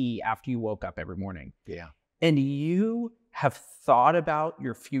or tea after you woke up every morning. Yeah. And you have thought about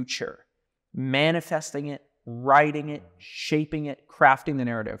your future, manifesting it, writing it, shaping it, crafting the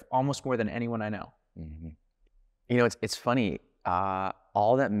narrative almost more than anyone I know. It's funny.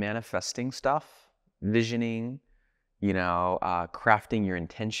 All that manifesting stuff, visioning, crafting your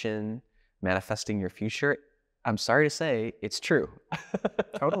intention, manifesting your future, I'm sorry to say, it's true.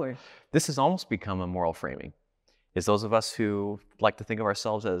 Totally. This has almost become a moral framing. Is those of us who like to think of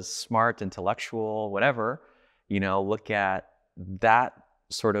ourselves as smart, intellectual, whatever, look at that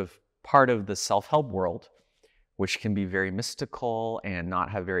sort of part of the self-help world, which can be very mystical and not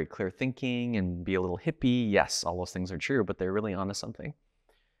have very clear thinking and be a little hippie. Yes, all those things are true, but they're really onto something.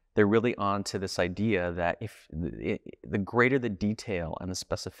 They're really onto this idea that if the greater the detail and the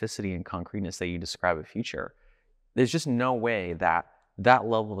specificity and concreteness that you describe a future, there's just no way that that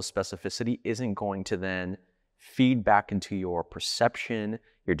level of specificity isn't going to then feed back into your perception,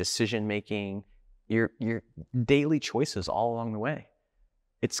 your decision making, your daily choices all along the way.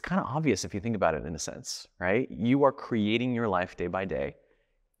 It's kind of obvious if you think about it in a sense, right? You are creating your life day by day.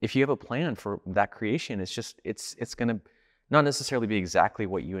 If you have a plan for that creation, it's going to not necessarily be exactly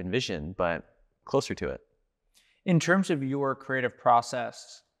what you envision, but closer to it. In terms of your creative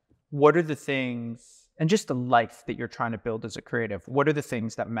process, what are the things, and just the life that you're trying to build as a creative, what are the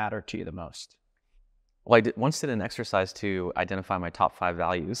things that matter to you the most? Well, I once did an exercise to identify my top 5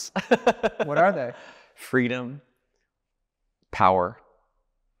 values. What are they? Freedom, power,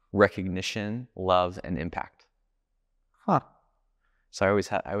 recognition, love, and impact. Huh. So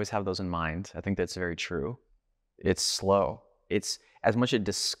I always have those in mind. I think that's very true. It's slow. It's as much a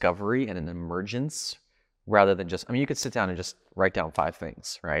discovery and an emergence rather than just, I mean, you could sit down and just write down 5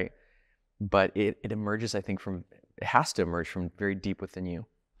 things, right? But it emerges, I think, it has to emerge from very deep within you.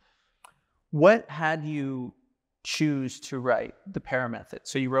 What had you choose to write the Perell method?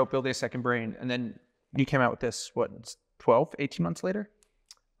 So you wrote Building a Second Brain, and then you came out with this, 12, 18 months later?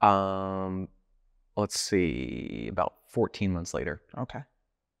 Let's see, about 14 months later. Okay.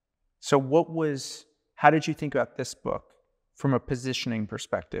 So how did you think about this book from a positioning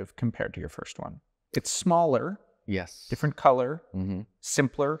perspective compared to your first one? It's smaller. Yes. Different color,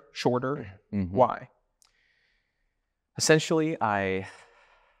 simpler, shorter. Why? Essentially, I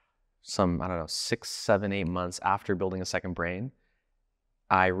don't know, 6, 7, 8 months after Building a Second Brain,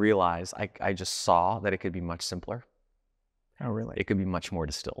 I realized I just saw that it could be much simpler. Oh, really? It could be much more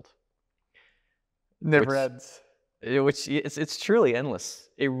distilled. Never ends. Which it's truly endless.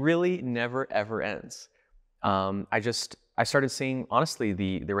 It really never, ever ends. I started seeing, honestly,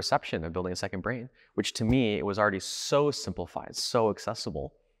 the reception of Building a Second Brain, which to me, it was already so simplified, so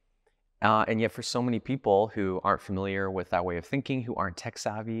accessible. And yet for so many people who aren't familiar with that way of thinking, who aren't tech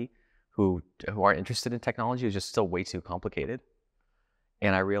savvy, who aren't interested in technology, it's just still way too complicated.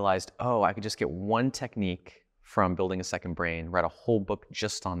 And I realized, I could just get one technique from Building a Second Brain, write a whole book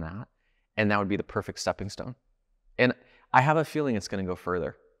just on that, and that would be the perfect stepping stone. And I have a feeling it's going to go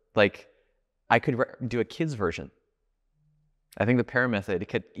further. Like, I could do a kid's version. I think the Perell method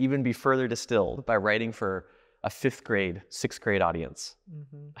could even be further distilled by writing for a 5th grade, 6th grade audience.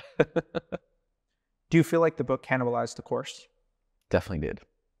 Do you feel like the book cannibalized the course? Definitely did.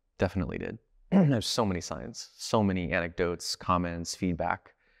 There's so many signs, so many anecdotes, comments,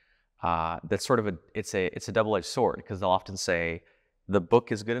 feedback. That's sort of it's a double-edged sword, because they'll often say the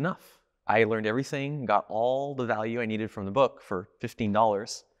book is good enough. I learned everything, got all the value I needed from the book for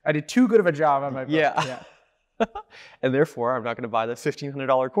 $15. I did too good of a job on my book. Yeah. And therefore, I'm not going to buy the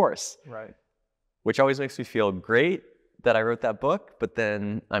 $1,500 course. Right. Which always makes me feel great that I wrote that book. But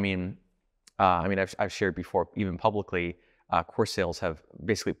then, I've shared before, even publicly, course sales have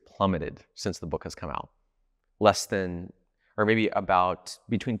basically plummeted since the book has come out. Less than, or maybe about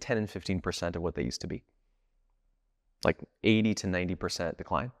between 10 and 15% of what they used to be. Like 80 to 90%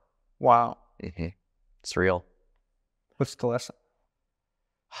 decline. Wow. It's real. What's the lesson?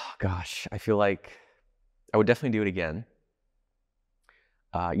 Oh, gosh, I feel like I would definitely do it again.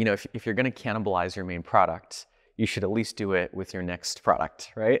 If you're going to cannibalize your main product, you should at least do it with your next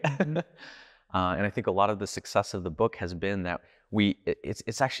product, right? And I think a lot of the success of the book has been that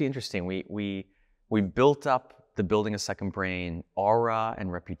it's actually interesting. We built up the Building a Second Brain aura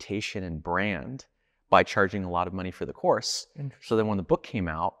and reputation and brand by charging a lot of money for the course. So then when the book came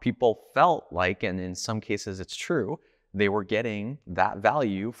out, people felt like, and in some cases it's true, they were getting that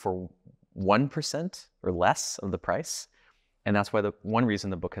value for 1% or less of the price. And that's why one reason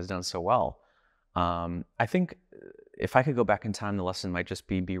the book has done so well. I think if I could go back in time, the lesson might just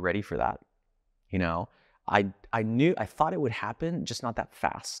be ready for that. I thought it would happen, just not that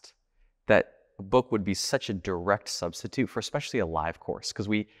fast. That a book would be such a direct substitute for especially a live course, because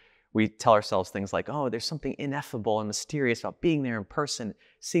we tell ourselves things like, there's something ineffable and mysterious about being there in person,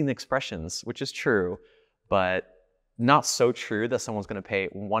 seeing the expressions, which is true, but not so true that someone's going to pay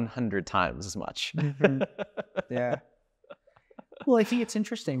 100 times as much. Yeah. Well, I think it's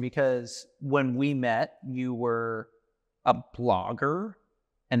interesting because when we met, you were a blogger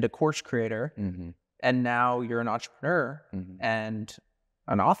and a course creator, and now you're an entrepreneur and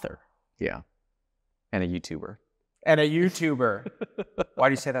an author. Yeah. And a YouTuber. Why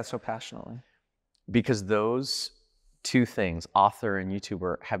do you say that so passionately? Because those two things, author and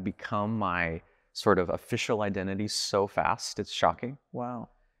YouTuber, have become my sort of official identity so fast, it's shocking. Wow.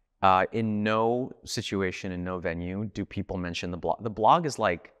 In no situation, in no venue, do people mention the blog. The blog is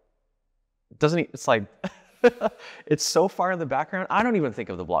like, it's like, it's so far in the background, I don't even think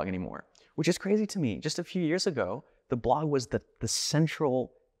of the blog anymore, which is crazy to me. Just a few years ago, the blog was the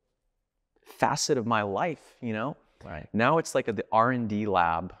central facet of my life, Right. Now it's like the R&D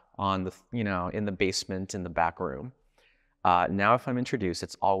lab on the, in the basement, in the back room. Now if I'm introduced,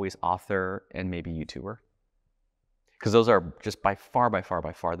 it's always author and maybe YouTuber. Because those are just by far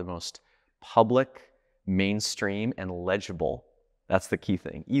the most public, mainstream, and legible. That's the key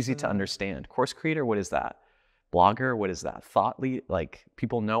thing. Easy to understand. Course creator, what is that? Blogger, what is that? Thought lead, like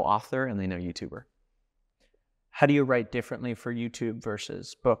people know author and they know YouTuber. How do you write differently for YouTube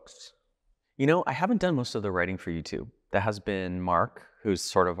versus books? I haven't done most of the writing for YouTube. That has been Mark, who's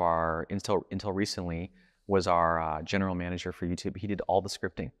sort of our, until recently, was our general manager for YouTube. He did all the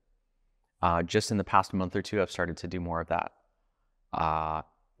scripting. Just in the past month or two, I've started to do more of that.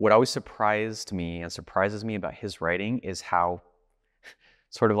 What always surprised me and surprises me about his writing is how,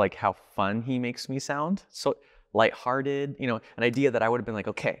 sort of like how fun he makes me sound. So lighthearted, an idea that I would have been like,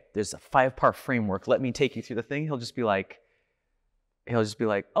 okay, there's a 5-part framework. Let me take you through the thing. He'll just be like,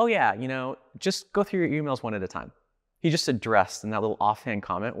 oh yeah, just go through your emails one at a time. He just addressed in that little offhand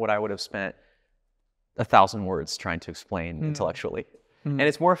comment what I would have spent 1,000 words trying to explain intellectually. And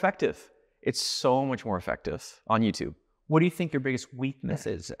it's more effective. It's so much more effective on YouTube. What do you think your biggest weakness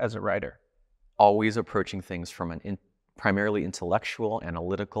is as a writer? Always approaching things from an primarily intellectual,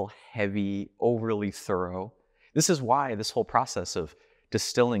 analytical, heavy, overly thorough. This is why this whole process of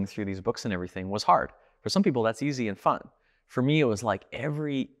distilling through these books and everything was hard. For some people, that's easy and fun. For me, it was like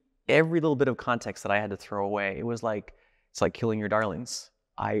every little bit of context that I had to throw away. It's like killing your darlings.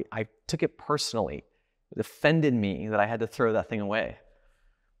 I took it personally. It offended me that I had to throw that thing away.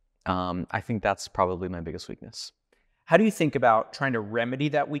 I think that's probably my biggest weakness. How do you think about trying to remedy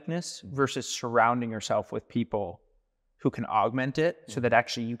that weakness versus surrounding yourself with people who can augment it so that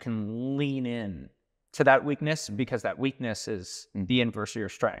actually you can lean in to that weakness, because that weakness is the inverse of your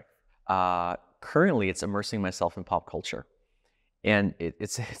strength? Currently, it's immersing myself in pop culture. And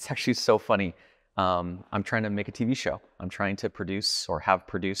it's actually so funny. I'm trying to make a TV show. I'm trying to produce or have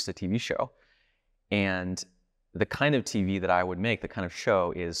produced a TV show. And the kind of TV that I would make, the kind of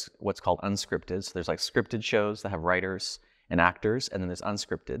show, is what's called unscripted. So there's like scripted shows that have writers and actors, and then there's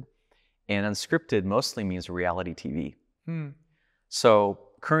unscripted. And unscripted mostly means reality TV. So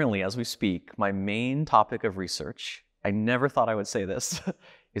currently, as we speak, my main topic of research, I never thought I would say this,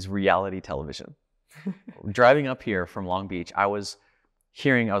 is reality television. Driving up here from Long Beach, I was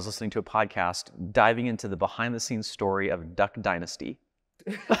listening to a podcast diving into the behind-the-scenes story of Duck Dynasty.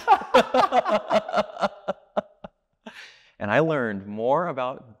 And I learned more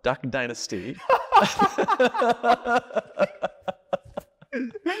about Duck Dynasty.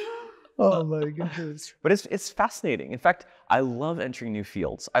 Oh my goodness. But it's fascinating. In fact, I love entering new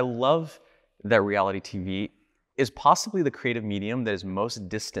fields. I love that reality TV is possibly the creative medium that is most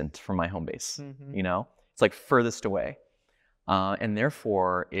distant from my home base. It's like furthest away. And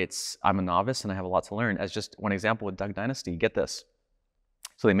therefore, I'm a novice and I have a lot to learn. As just one example with Duck Dynasty, get this.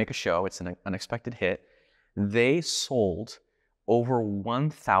 So they make a show, it's an unexpected hit. They sold over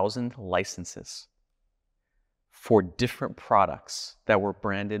 1,000 licenses for different products that were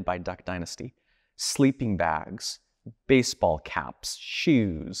branded by Duck Dynasty. Sleeping bags, baseball caps,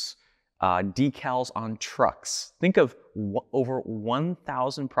 shoes, decals on trucks. Think of over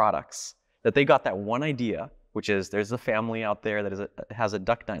 1,000 products that they got that one idea, which is there's a family out there that has a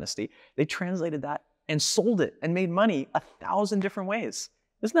Duck Dynasty. They translated that and sold it and made money 1,000 different ways.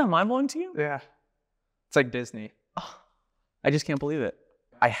 Isn't that mind-blowing to you? Yeah. It's like Disney. Oh, I just can't believe it.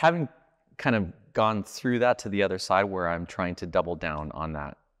 I haven't kind of gone through that to the other side where I'm trying to double down on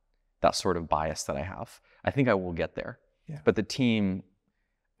that sort of bias that I have. I think I will get there. Yeah. But the team,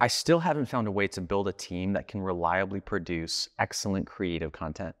 I still haven't found a way to build a team that can reliably produce excellent creative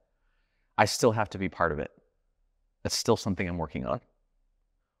content. I still have to be part of it. That's still something I'm working on.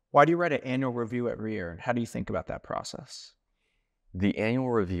 Why do you write an annual review every year? And how do you think about that process? The annual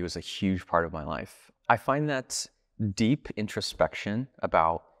review is a huge part of my life. I find that deep introspection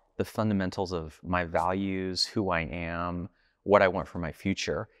about the fundamentals of my values, who I am, what I want for my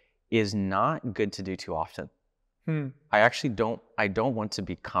future is not good to do too often. I actually don't want to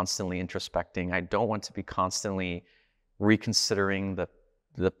be constantly introspecting. I don't want to be constantly reconsidering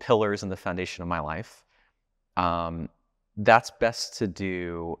the pillars and the foundation of my life. That's best to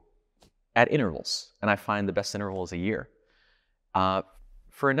do at intervals. And I find the best interval is a year.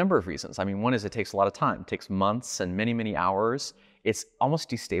 For a number of reasons. I mean, one is it takes a lot of time. It takes months and many, many hours. It's almost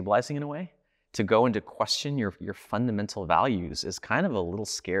destabilizing in a way. To go and to question your fundamental values is kind of a little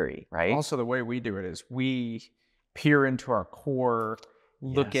scary, right? Also, the way we do it is we peer into our core,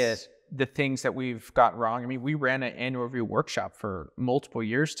 look at the things that we've got wrong. I mean, we ran an annual review workshop for multiple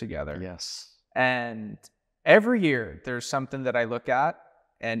years together. Yes. And every year there's something that I look at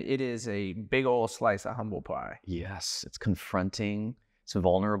and it is a big old slice of humble pie. Yes, it's confronting, it's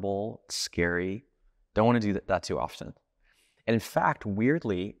vulnerable, it's scary. Don't want to do that too often. And in fact,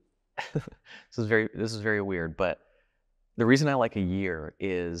 weirdly, this is very weird, but the reason I like a year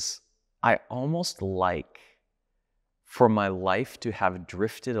is I almost like for my life to have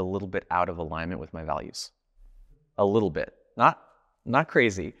drifted a little bit out of alignment with my values. A little bit. Not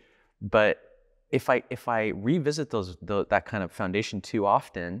crazy, but if I revisit that kind of foundation too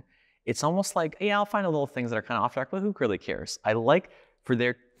often, it's almost like, yeah, I'll find a little things that are kind of off track, but who really cares? I like for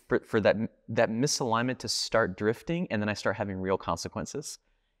that misalignment to start drifting, and then I start having real consequences.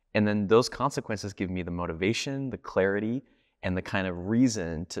 And then those consequences give me the motivation, the clarity, and the kind of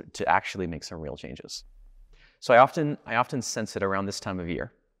reason to actually make some real changes. So I often sense it around this time of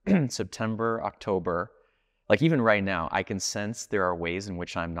year, September, October. Like even right now, I can sense there are ways in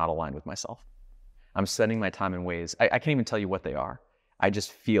which I'm not aligned with myself. I'm spending my time in ways, I can't even tell you what they are. I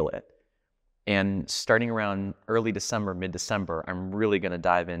just feel it. And starting around early December, mid-December, I'm really going to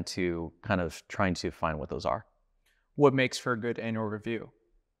dive into kind of trying to find what those are. What makes for a good annual review?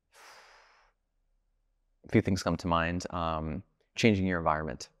 A few things come to mind. Changing your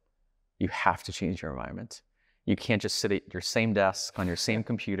environment. You have to change your environment. You can't just sit at your same desk on your same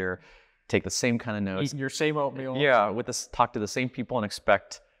computer, take the same kind of notes. Eat your same oatmeal. Yeah, talk to the same people and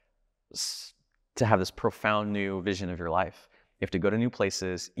expect to have this profound new vision of your life. You have to go to new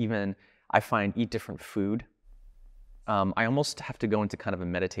places. Even I find eat different food. I almost have to go into kind of a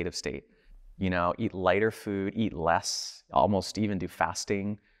meditative state. Eat lighter food, eat less, almost even do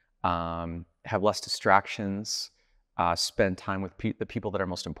fasting, have less distractions, spend time with the people that are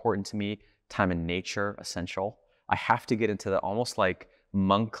most important to me, time in nature, essential. I have to get into the almost like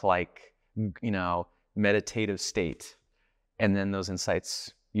monk-like, meditative state. And then those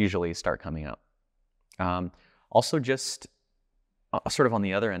insights usually start coming up. Also just sort of on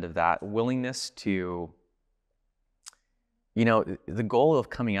the other end of that, willingness to, the goal of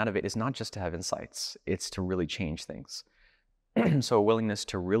coming out of it is not just to have insights, it's to really change things. So a willingness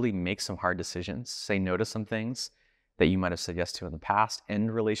to really make some hard decisions, say no to some things that you might have said yes to in the past,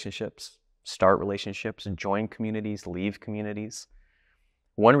 end relationships, start relationships, join communities, leave communities.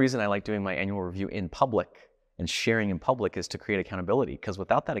 One reason I like doing my annual review in public and sharing in public is to create accountability, because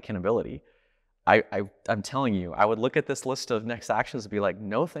without that accountability, I'm telling you, I would look at this list of next actions and be like,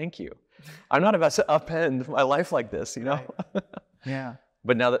 no, thank you. I'm not about to upend my life like this, Right. Yeah.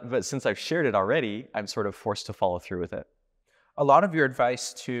 But since I've shared it already, I'm sort of forced to follow through with it. A lot of your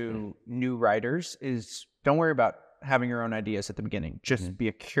advice to new writers is don't worry about having your own ideas at the beginning. Just be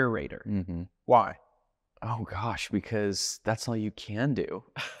a curator. Mm-hmm. Why? Oh gosh, because that's all you can do.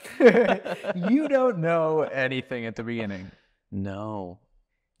 You don't know anything at the beginning. No.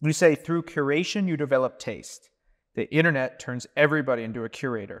 You say through curation, you develop taste. The internet turns everybody into a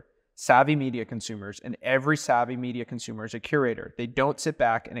curator. Savvy media consumers, and every savvy media consumer is a curator. They don't sit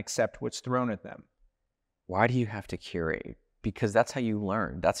back and accept what's thrown at them. Why do you have to curate? Because that's how you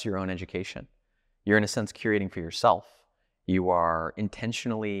learn. That's your own education. You're in a sense curating for yourself. You are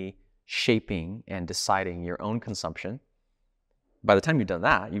intentionally shaping and deciding your own consumption. By the time you've done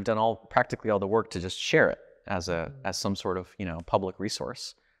that, you've done practically all the work to just share it as some sort of public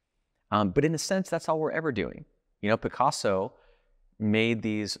resource. But in a sense, that's all we're ever doing. Picasso made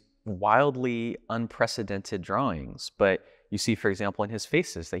these wildly unprecedented drawings, but you see, for example, in his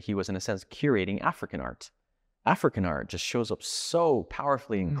faces that he was in a sense curating African art. African art just shows up so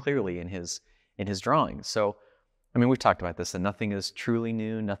powerfully and clearly in his drawings. So, we've talked about this, and nothing is truly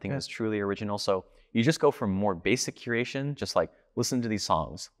new, nothing is truly original. So you just go from more basic curation, just like listen to these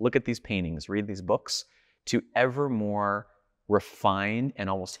songs, look at these paintings, read these books, to ever more refined and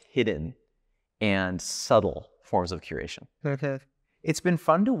almost hidden and subtle forms of curation. It's been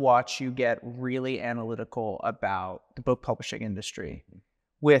fun to watch you get really analytical about the book publishing industry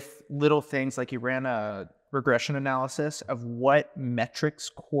with little things like you ran a regression analysis of what metrics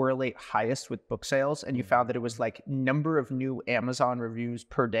correlate highest with book sales. And you found that it was like number of new Amazon reviews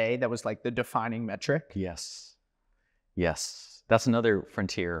per day. That was like the defining metric. Yes. That's another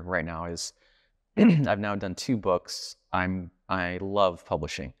frontier right now is I've now done 2 books. I love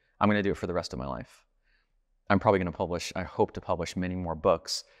publishing. I'm going to do it for the rest of my life. I'm probably going to I hope to publish many more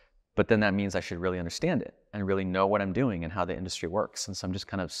books, but then that means I should really understand it and really know what I'm doing and how the industry works. And so I'm just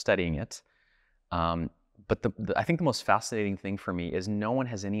kind of studying it. But I think the most fascinating thing for me is no one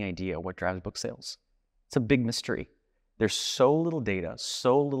has any idea what drives book sales. It's a big mystery. There's so little data,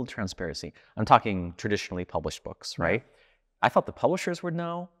 so little transparency. I'm talking traditionally published books, right? I thought the publishers would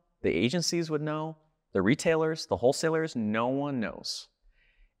know, the agencies would know, the retailers, the wholesalers, no one knows.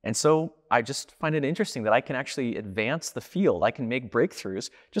 And so I just find it interesting that I can actually advance the field. I can make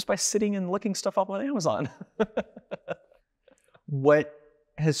breakthroughs just by sitting and looking stuff up on Amazon. What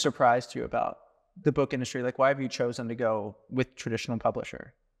has surprised you about the book industry? Like, why have you chosen to go with traditional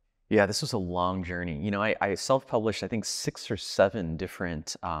publisher? Yeah, this was a long journey. You know, I self-published, I think 6 or 7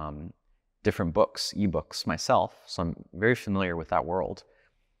 different books, ebooks myself. So I'm very familiar with that world.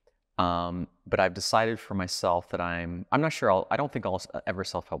 But I've decided for myself that I'm not sure I don't think I'll ever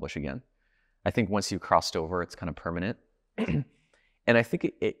self-publish again. I think once you've crossed over, it's kind of permanent. And I think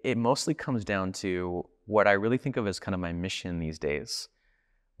it mostly comes down to what I really think of as kind of my mission these days,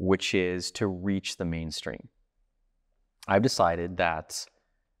 which is to reach the mainstream. I've decided that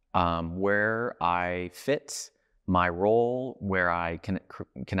where I fit, my role, where I can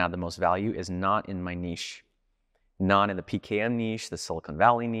add the most value is not in my niche. Not in the PKM niche, the Silicon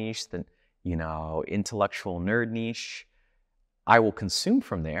Valley niche, the intellectual nerd niche. I will consume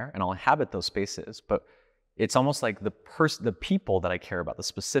from there and I'll inhabit those spaces, but it's almost like the people that I care about, the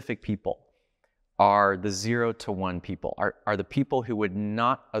specific people, are the 0 to 1 people, are the people who would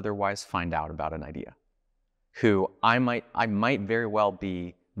not otherwise find out about an idea, who I might very well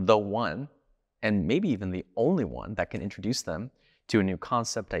be the one, and maybe even the only one that can introduce them to a new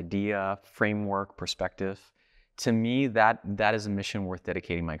concept, idea, framework, perspective. To me, that is a mission worth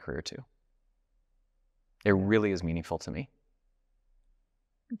dedicating my career to. It really is meaningful to me.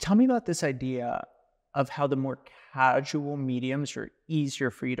 Tell me about this idea of how the more casual mediums are easier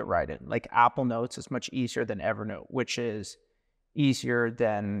for you to write in. Like Apple Notes is much easier than Evernote, which is easier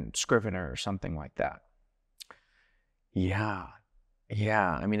than Scrivener or something like that. Yeah.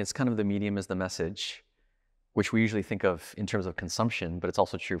 I mean, it's kind of the medium as the message, which we usually think of in terms of consumption, but it's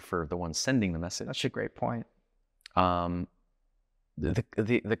also true for the one sending the message. That's a great point. The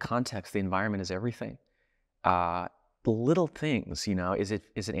context, the environment is everything. The little things, is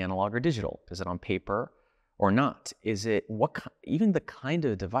it analog or digital? Is it on paper or not? Is it even the kind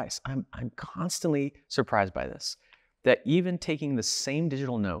of device? I'm constantly surprised by this, that even taking the same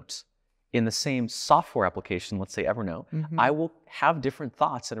digital note in the same software application, let's say Evernote, I will have different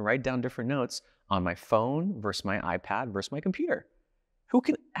thoughts and write down different notes on my phone versus my iPad versus my computer.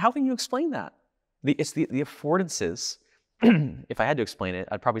 How can you explain that? It's the affordances. If I had to explain it,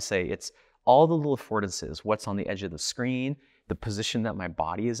 I'd probably say it's all the little affordances, what's on the edge of the screen, the position that my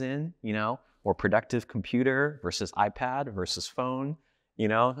body is in, or productive computer versus iPad versus phone,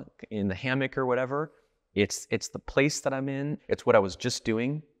 in the hammock or whatever. It's the place that I'm in. It's what I was just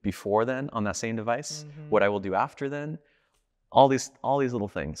doing before then on that same device, what I will do after then. All these little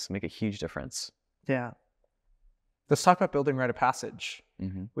things make a huge difference. Yeah. Let's talk about building rite of passage.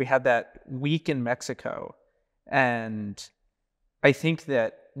 We had that week in Mexico, and I think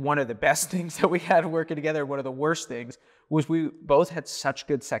that one of the best things that we had working together, one of the worst things, was we both had such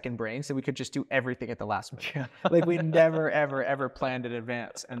good second brains that we could just do everything at the last minute. Yeah. Like we never, ever, ever planned in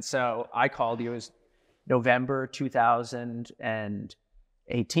advance. And so I called you, it was November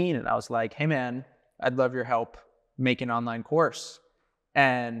 2018, and I was like, hey man, I'd love your help make an online course.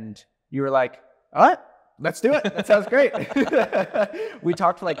 And you were like, all right, let's do it. That sounds great. We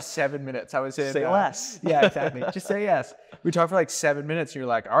talked for like 7 minutes. I was in. Say less. Yeah, exactly. Just say yes. We talked for like 7 minutes. And you're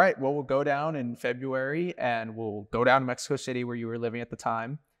like, all right, well, we'll go down in February and we'll go down to Mexico City where you were living at the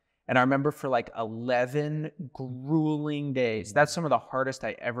time. And I remember for like 11 grueling days, that's some of the hardest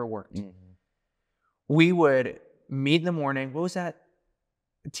I ever worked. We would meet in the morning. What was that?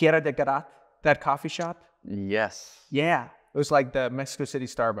 Tierra de Garat, that coffee shop? Yes. Yeah. It was like the Mexico City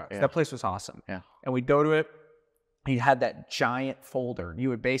Starbucks. Yeah. That place was awesome. Yeah. And we'd go to it. You had that giant folder. You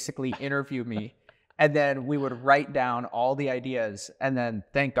would basically interview me. And then we would write down all the ideas. And then,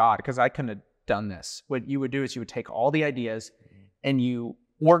 thank God, because I couldn't have done this. What you would do is you would take all the ideas and you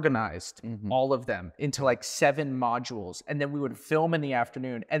organized all of them into like 7 modules. And then we would film in the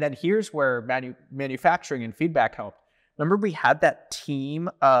afternoon. And then here's where manufacturing and feedback helped. Remember, we had that team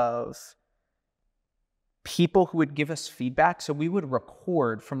of people who would give us feedback. So we would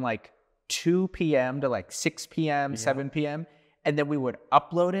record from like 2 p.m. to like 6 p.m., 7 p.m. And then we would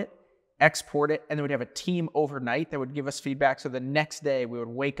upload it, export it, and then we'd have a team overnight that would give us feedback. So the next day we would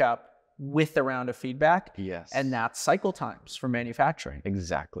wake up with a round of feedback. Yes. And that's cycle times for manufacturing.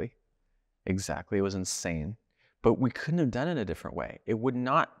 Exactly. It was insane. But we couldn't have done it a different way. It would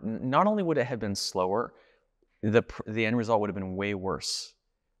not only would it have been slower, the end result would have been way worse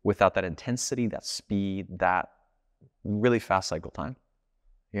without that intensity, that speed, that really fast cycle time.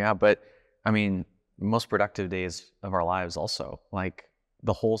 Yeah, but I mean, most productive days of our lives also, like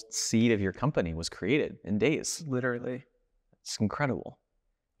the whole seed of your company was created in days. Literally. It's incredible.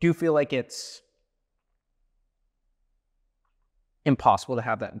 Do you feel like it's impossible to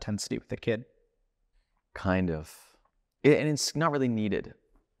have that intensity with a kid? Kind of. And it's not really needed.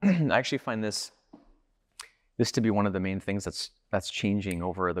 I actually find this to be one of the main things that's changing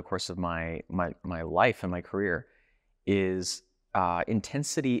over the course of my life and my career is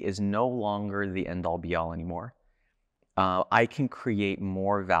intensity is no longer the end-all be-all anymore. I can create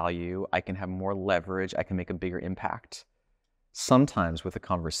more value. I can have more leverage. I can make a bigger impact. Sometimes with a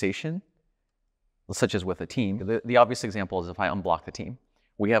conversation, such as with a team. The obvious example is if I unblock the team.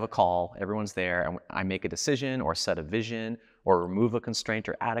 We have a call, everyone's there, and I make a decision or set a vision or remove a constraint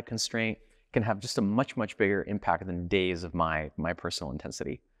or add a constraint. It can have just a much, much bigger impact than days of my personal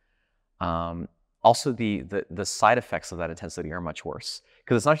intensity. Also, the side effects of that intensity are much worse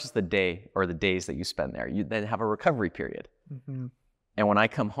because it's not just the day or the days that you spend there. You then have a recovery period. Mm-hmm. And when I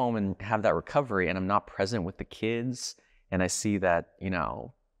come home and have that recovery and I'm not present with the kids and I see that,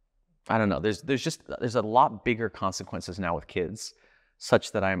 I don't know, there's a lot bigger consequences now with kids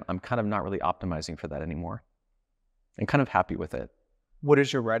such that I'm kind of not really optimizing for that anymore and kind of happy with it. What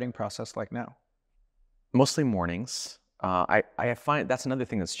is your writing process like now? Mostly mornings. I find that's another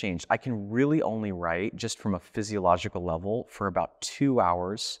thing that's changed. I can really only write just from a physiological level for about 2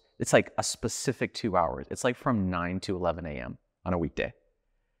 hours. It's like a specific 2 hours. It's like from 9 to 11 a.m. on a weekday.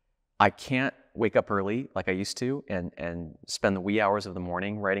 I can't wake up early like I used to and spend the wee hours of the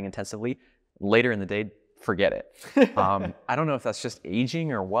morning writing intensively. Later in the day, forget it. I don't know if that's just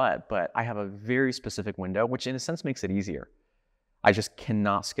aging or what, but I have a very specific window, which in a sense makes it easier. I just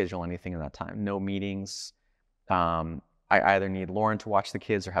cannot schedule anything in that time. No meetings. I either need Lauren to watch the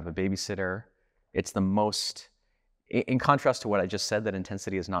kids or have a babysitter. It's the most, in contrast to what I just said, that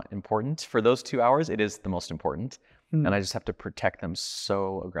intensity is not important. For those 2 hours, it is the most important. And I just have to protect them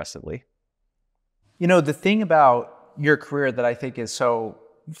so aggressively. The thing about your career that I think is so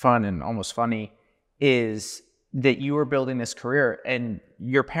fun and almost funny is that you were building this career and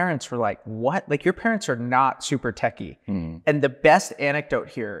your parents were like, what? Like your parents are not super techie. And the best anecdote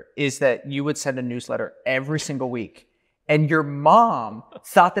here is that you would send a newsletter every single week and your mom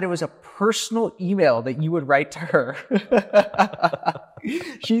thought that it was a personal email that you would write to her.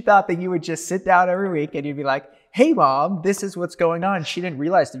 She thought that you would just sit down every week and you'd be like, hey mom, this is what's going on. She didn't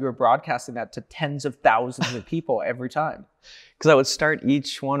realize that you were broadcasting that to tens of thousands of people every time. Because I would start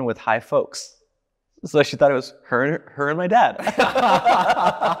each one with hi folks. So she thought it was her and my dad.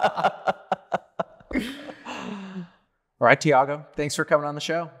 All right, Tiago, thanks for coming on the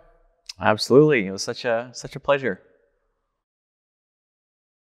show. Absolutely. It was such a pleasure.